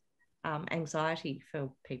improves anxiety for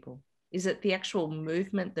people? Is it the actual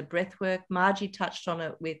movement, the breath work? Margie touched on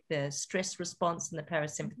it with the stress response and the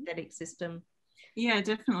parasympathetic system. Yeah,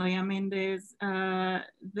 definitely. I mean, there's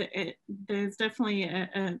definitely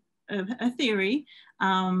a theory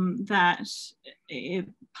that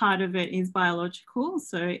part of it is biological.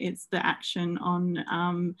 So it's the action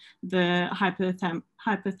on the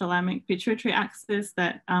hypothalamic pituitary axis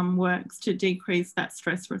that works to decrease that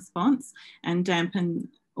stress response and dampen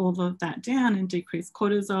all of that down and decrease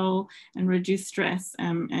cortisol and reduce stress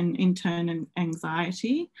and in turn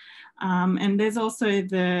anxiety. And there's also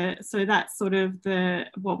so that's sort of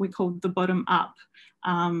what we call the bottom up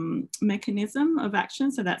mechanism of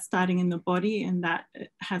action. So that's starting in the body, and that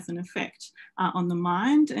has an effect on the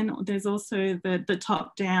mind. And there's also the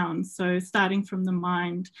top down, so starting from the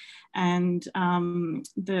mind, and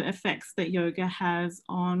the effects that yoga has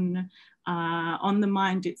on the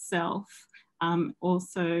mind itself.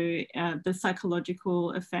 Also, the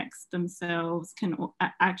psychological effects themselves can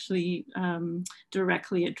actually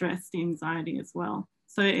directly address the anxiety as well.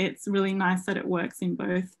 So it's really nice that it works in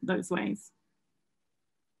both those ways.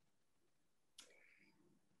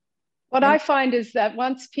 What I find is that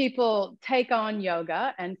once people take on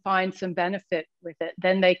yoga and find some benefit with it,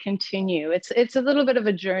 then they continue. It's a little bit of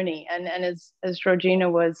a journey. And as Georgina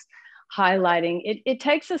was highlighting, it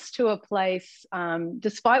takes us to a place,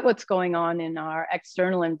 despite what's going on in our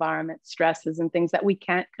external environment, stresses and things that we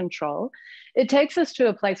can't control, it takes us to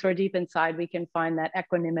a place where deep inside we can find that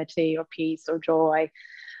equanimity or peace or joy.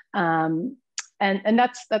 And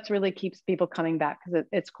that's really keeps people coming back, because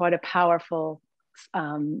it's quite a powerful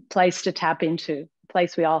place to tap into, a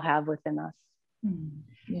place we all have within us.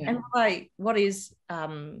 Yeah. And what is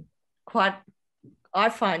I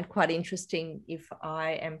find quite interesting, if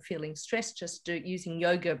I am feeling stressed, just using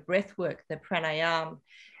yoga breath work, the pranayama,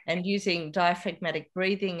 and using diaphragmatic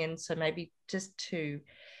breathing. And so maybe just to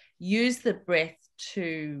use the breath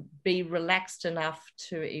to be relaxed enough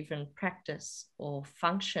to even practice or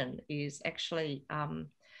function is actually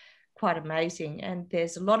quite amazing. And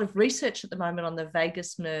there's a lot of research at the moment on the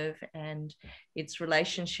vagus nerve and its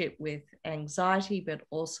relationship with anxiety, but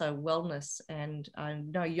also wellness. And I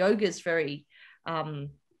know yoga is very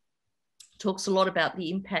talks a lot about the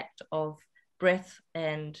impact of breath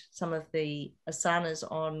and some of the asanas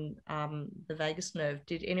on the vagus nerve.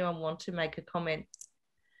 Did anyone want to make a comment?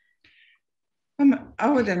 I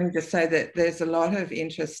would only just say that there's a lot of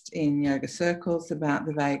interest in yoga circles about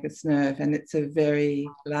the vagus nerve, and it's a very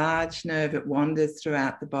large nerve. It wanders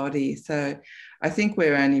throughout the body. So I think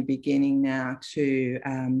we're only beginning now to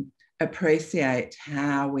appreciate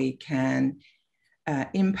how we can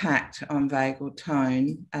impact on vagal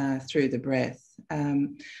tone through the breath.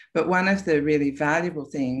 But one of the really valuable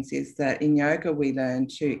things is that in yoga we learn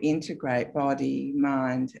to integrate body,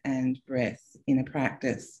 mind and breath in a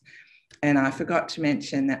practice. And I forgot to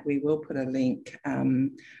mention that we will put a link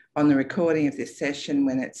on the recording of this session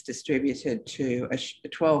when it's distributed to a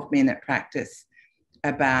 12-minute practice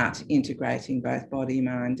about integrating both body,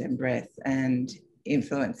 mind and breath and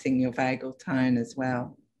influencing your vagal tone as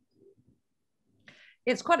well.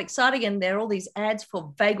 It's quite exciting, and there are all these ads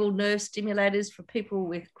for vagal nerve stimulators for people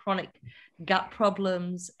with chronic gut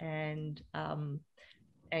problems and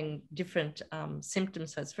different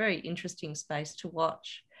symptoms. So it's a very interesting space to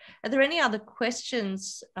watch. Are there any other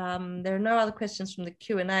questions? There are no other questions from the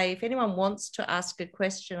Q&A. If anyone wants to ask a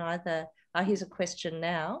question, either here's a question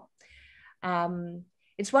now.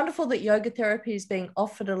 It's wonderful that yoga therapy is being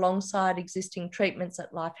offered alongside existing treatments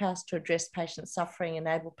at Lifehouse to address patient suffering,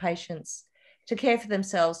 enable patients to care for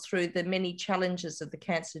themselves through the many challenges of the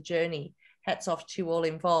cancer journey. Hats off to all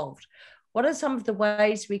involved. What are some of the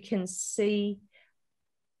ways we can see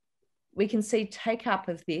take up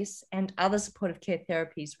of this and other supportive care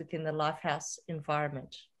therapies within the Lifehouse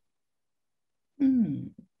environment?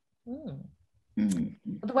 The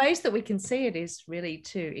ways that we can see it is really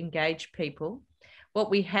to engage people.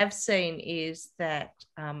 What we have seen is that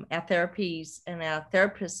our therapies and our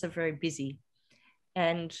therapists are very busy.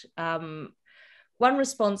 And one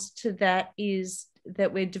response to that is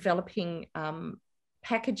that we're developing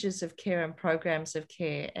packages of care and programs of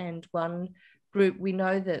care. And one group, we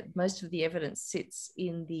know that most of the evidence sits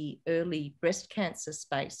in the early breast cancer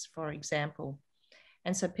space, for example.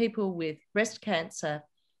 And so people with breast cancer,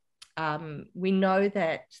 we know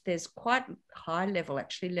that there's quite high level,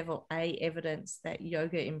 actually level A evidence that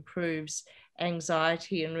yoga improves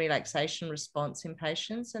anxiety and relaxation response in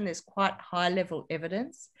patients. And there's quite high level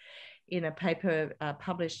evidence in a paper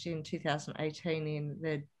published in 2018 in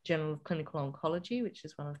the Journal of Clinical Oncology, which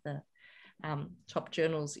is one of the top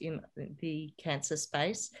journals in the cancer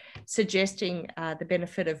space, suggesting the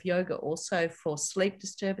benefit of yoga also for sleep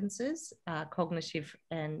disturbances, cognitive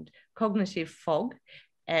fog,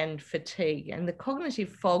 and fatigue. And the cognitive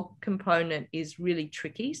fog component is really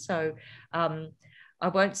tricky. So I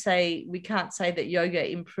won't say, we can't say that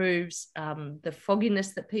yoga improves the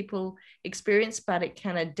fogginess that people experience, but it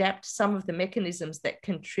can adapt some of the mechanisms that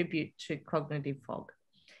contribute to cognitive fog.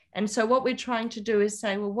 And so what we're trying to do is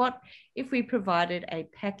say, well, what if we provided a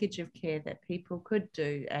package of care that people could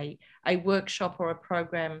do, a workshop or a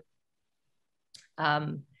program,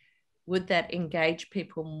 would that engage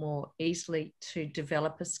people more easily to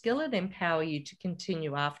develop a skill and empower you to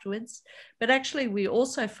continue afterwards? But actually, we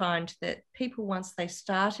also find that people, once they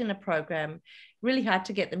start in a program, really hard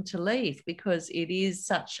to get them to leave, because it is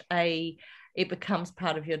such a, it becomes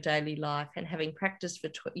part of your daily life. And having practiced for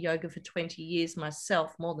yoga for 20 years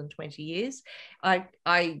myself, more than 20 years, I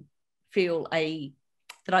feel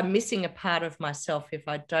that I'm missing a part of myself if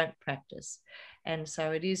I don't practice. And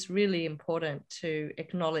so it is really important to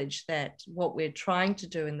acknowledge that what we're trying to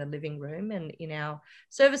do in the living room and in our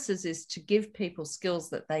services is to give people skills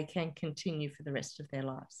that they can continue for the rest of their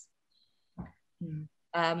lives.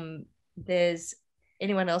 There's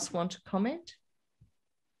anyone else want to comment?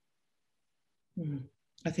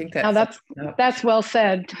 I think that's well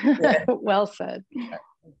said. Yeah. Well said.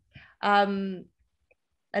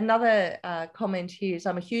 Another comment here is,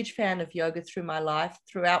 I'm a huge fan of yoga through my life.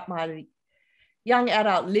 Throughout my young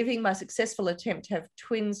adult living, my successful attempt to have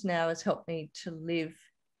twins now has helped me to live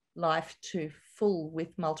life to full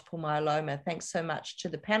with multiple myeloma. Thanks so much to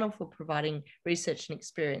the panel for providing research and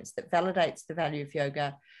experience that validates the value of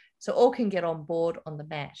yoga so all can get on board on the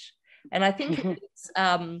mat. And I think it's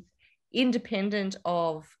independent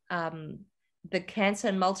of the cancer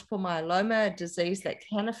and multiple myeloma disease that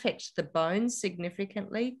can affect the bones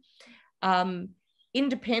significantly.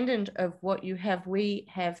 Independent of what you have, we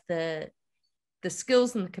have the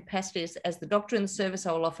skills and the capacities. As the doctor in the service,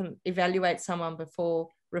 I will often evaluate someone before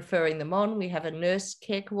referring them on. We have a nurse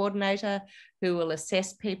care coordinator who will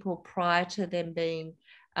assess people prior to them being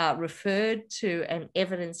referred to an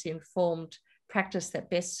evidence-informed practice that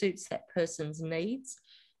best suits that person's needs.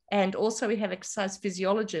 And also we have exercise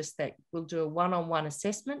physiologists that will do a one-on-one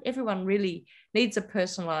assessment. Everyone really needs a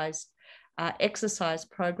personalized exercise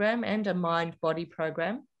program and a mind-body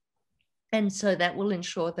program. And so that will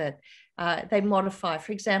ensure that they modify.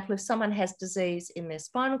 For example, if someone has disease in their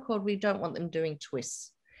spinal cord, we don't want them doing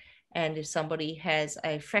twists. And if somebody has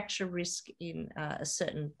a fracture risk in a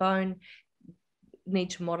certain bone, need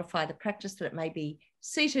to modify the practice that it may be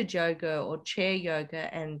seated yoga or chair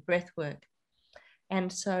yoga and breath work.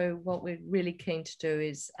 And so what we're really keen to do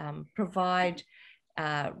is provide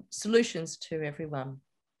solutions to everyone.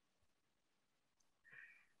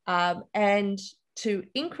 And to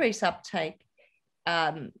increase uptake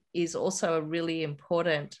is also a really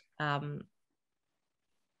important, I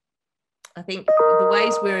think the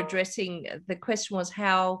ways we're addressing, the question was,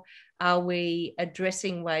 how are we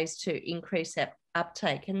addressing ways to increase that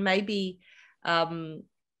uptake? And maybe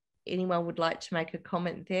anyone would like to make a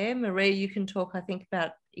comment there. Maria, you can talk, I think,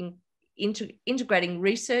 about integrating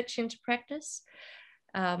research into practice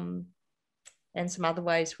and some other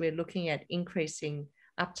ways we're looking at increasing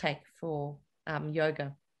uptake for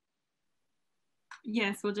yoga.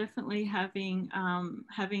 Yes, well, definitely having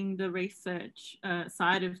the research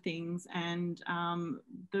side of things and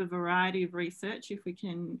the variety of research. If we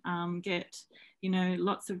can get,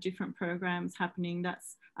 lots of different programs happening,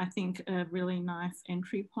 that's, I think, a really nice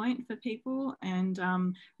entry point for people. And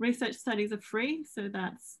research studies are free, so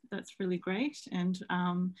that's really great. And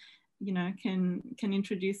can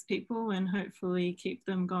introduce people and hopefully keep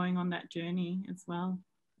them going on that journey as well.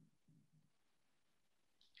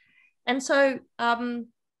 And so I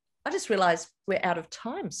just realized we're out of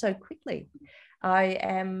time so quickly.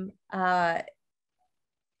 And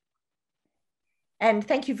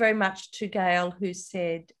thank you very much to Gail, who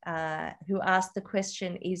said, who asked the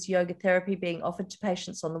question, is yoga therapy being offered to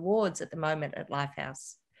patients on the wards at the moment at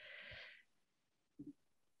Lifehouse?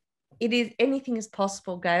 It is, anything is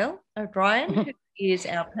possible, Gail O'Brien, who is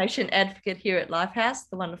our patient advocate here at Lifehouse,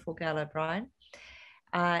 the wonderful Gail O'Brien.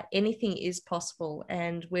 anything is possible.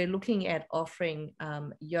 And we're looking at offering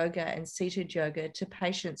yoga and seated yoga to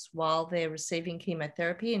patients while they're receiving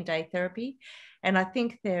chemotherapy and day therapy. And I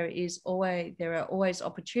think there are always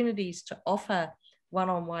opportunities to offer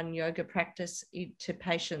one-on-one yoga practice to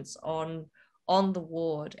patients on the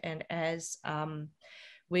ward. And as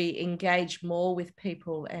we engage more with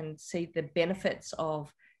people and see the benefits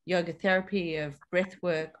of yoga therapy, of breath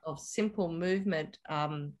work, of simple movement,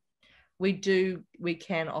 we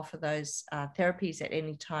can offer those therapies at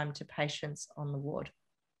any time to patients on the ward.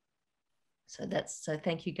 So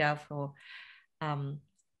thank you, Gail, for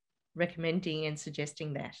recommending and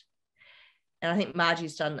suggesting that. And I think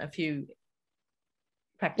Margie's done a few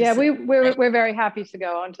practices. Yeah, we're very happy to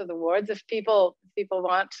go onto the wards if people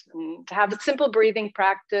want to have a simple breathing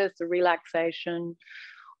practice, a relaxation,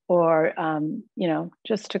 or you know,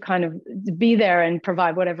 just to kind of be there and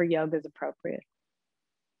provide whatever yoga is appropriate.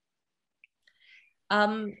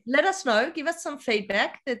 Let us know, give us some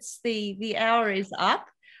feedback. The hour is up.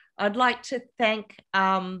 I'd like to thank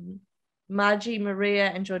Margie, Maria,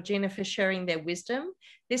 and Georgina for sharing their wisdom.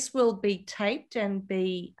 This will be taped and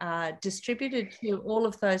be distributed to all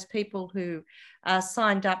of those people who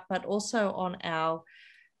signed up, but also on our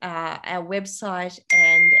website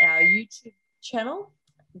and our YouTube channel.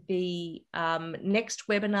 The next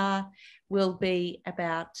webinar will be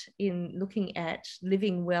about looking at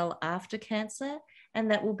living well after cancer, and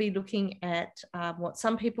that will be looking at what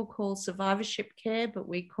some people call survivorship care, but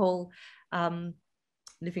we call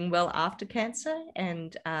living well after cancer,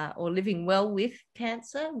 and or living well with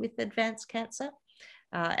cancer, with advanced cancer.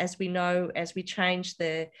 As we know, as we change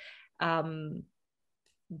the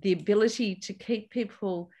ability to keep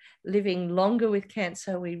people living longer with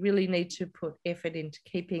cancer, we really need to put effort into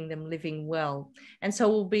keeping them living well. And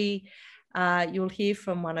so you'll hear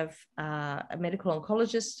from one of a medical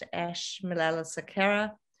oncologist, Ash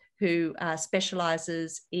Milala-Sakara, who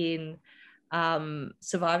specializes in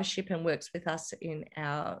survivorship and works with us in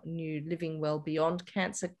our new Living Well Beyond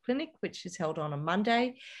Cancer clinic, which is held on a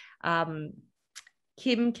Monday.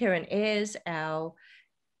 Kim Karen Ayres, our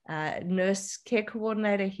nurse care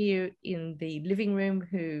coordinator here in the living room,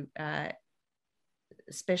 who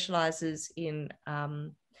specializes in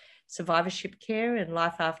survivorship care and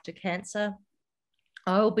life after cancer.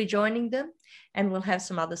 I will be joining them, and we'll have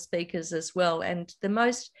some other speakers as well. And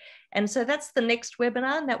so that's the next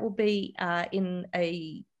webinar, and that will be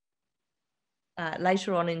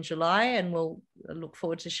later on in July, and we'll look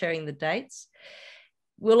forward to sharing the dates.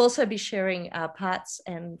 We'll also be sharing parts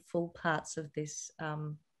and full parts of this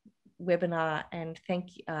webinar and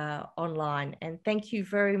online. And thank you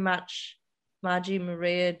very much, Margie,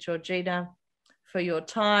 Maria, Georgina, for your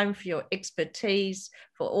time, for your expertise,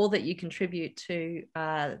 for all that you contribute to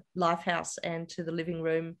Lifehouse and to the living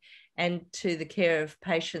room and to the care of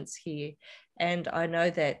patients here. And I know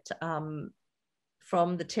that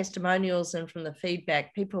from the testimonials and from the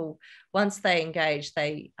feedback, people, once they engage,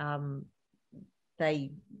 they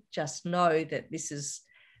just know that this is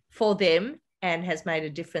for them and has made a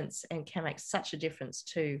difference and can make such a difference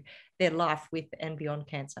to their life with and beyond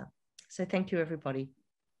cancer. So thank you, everybody.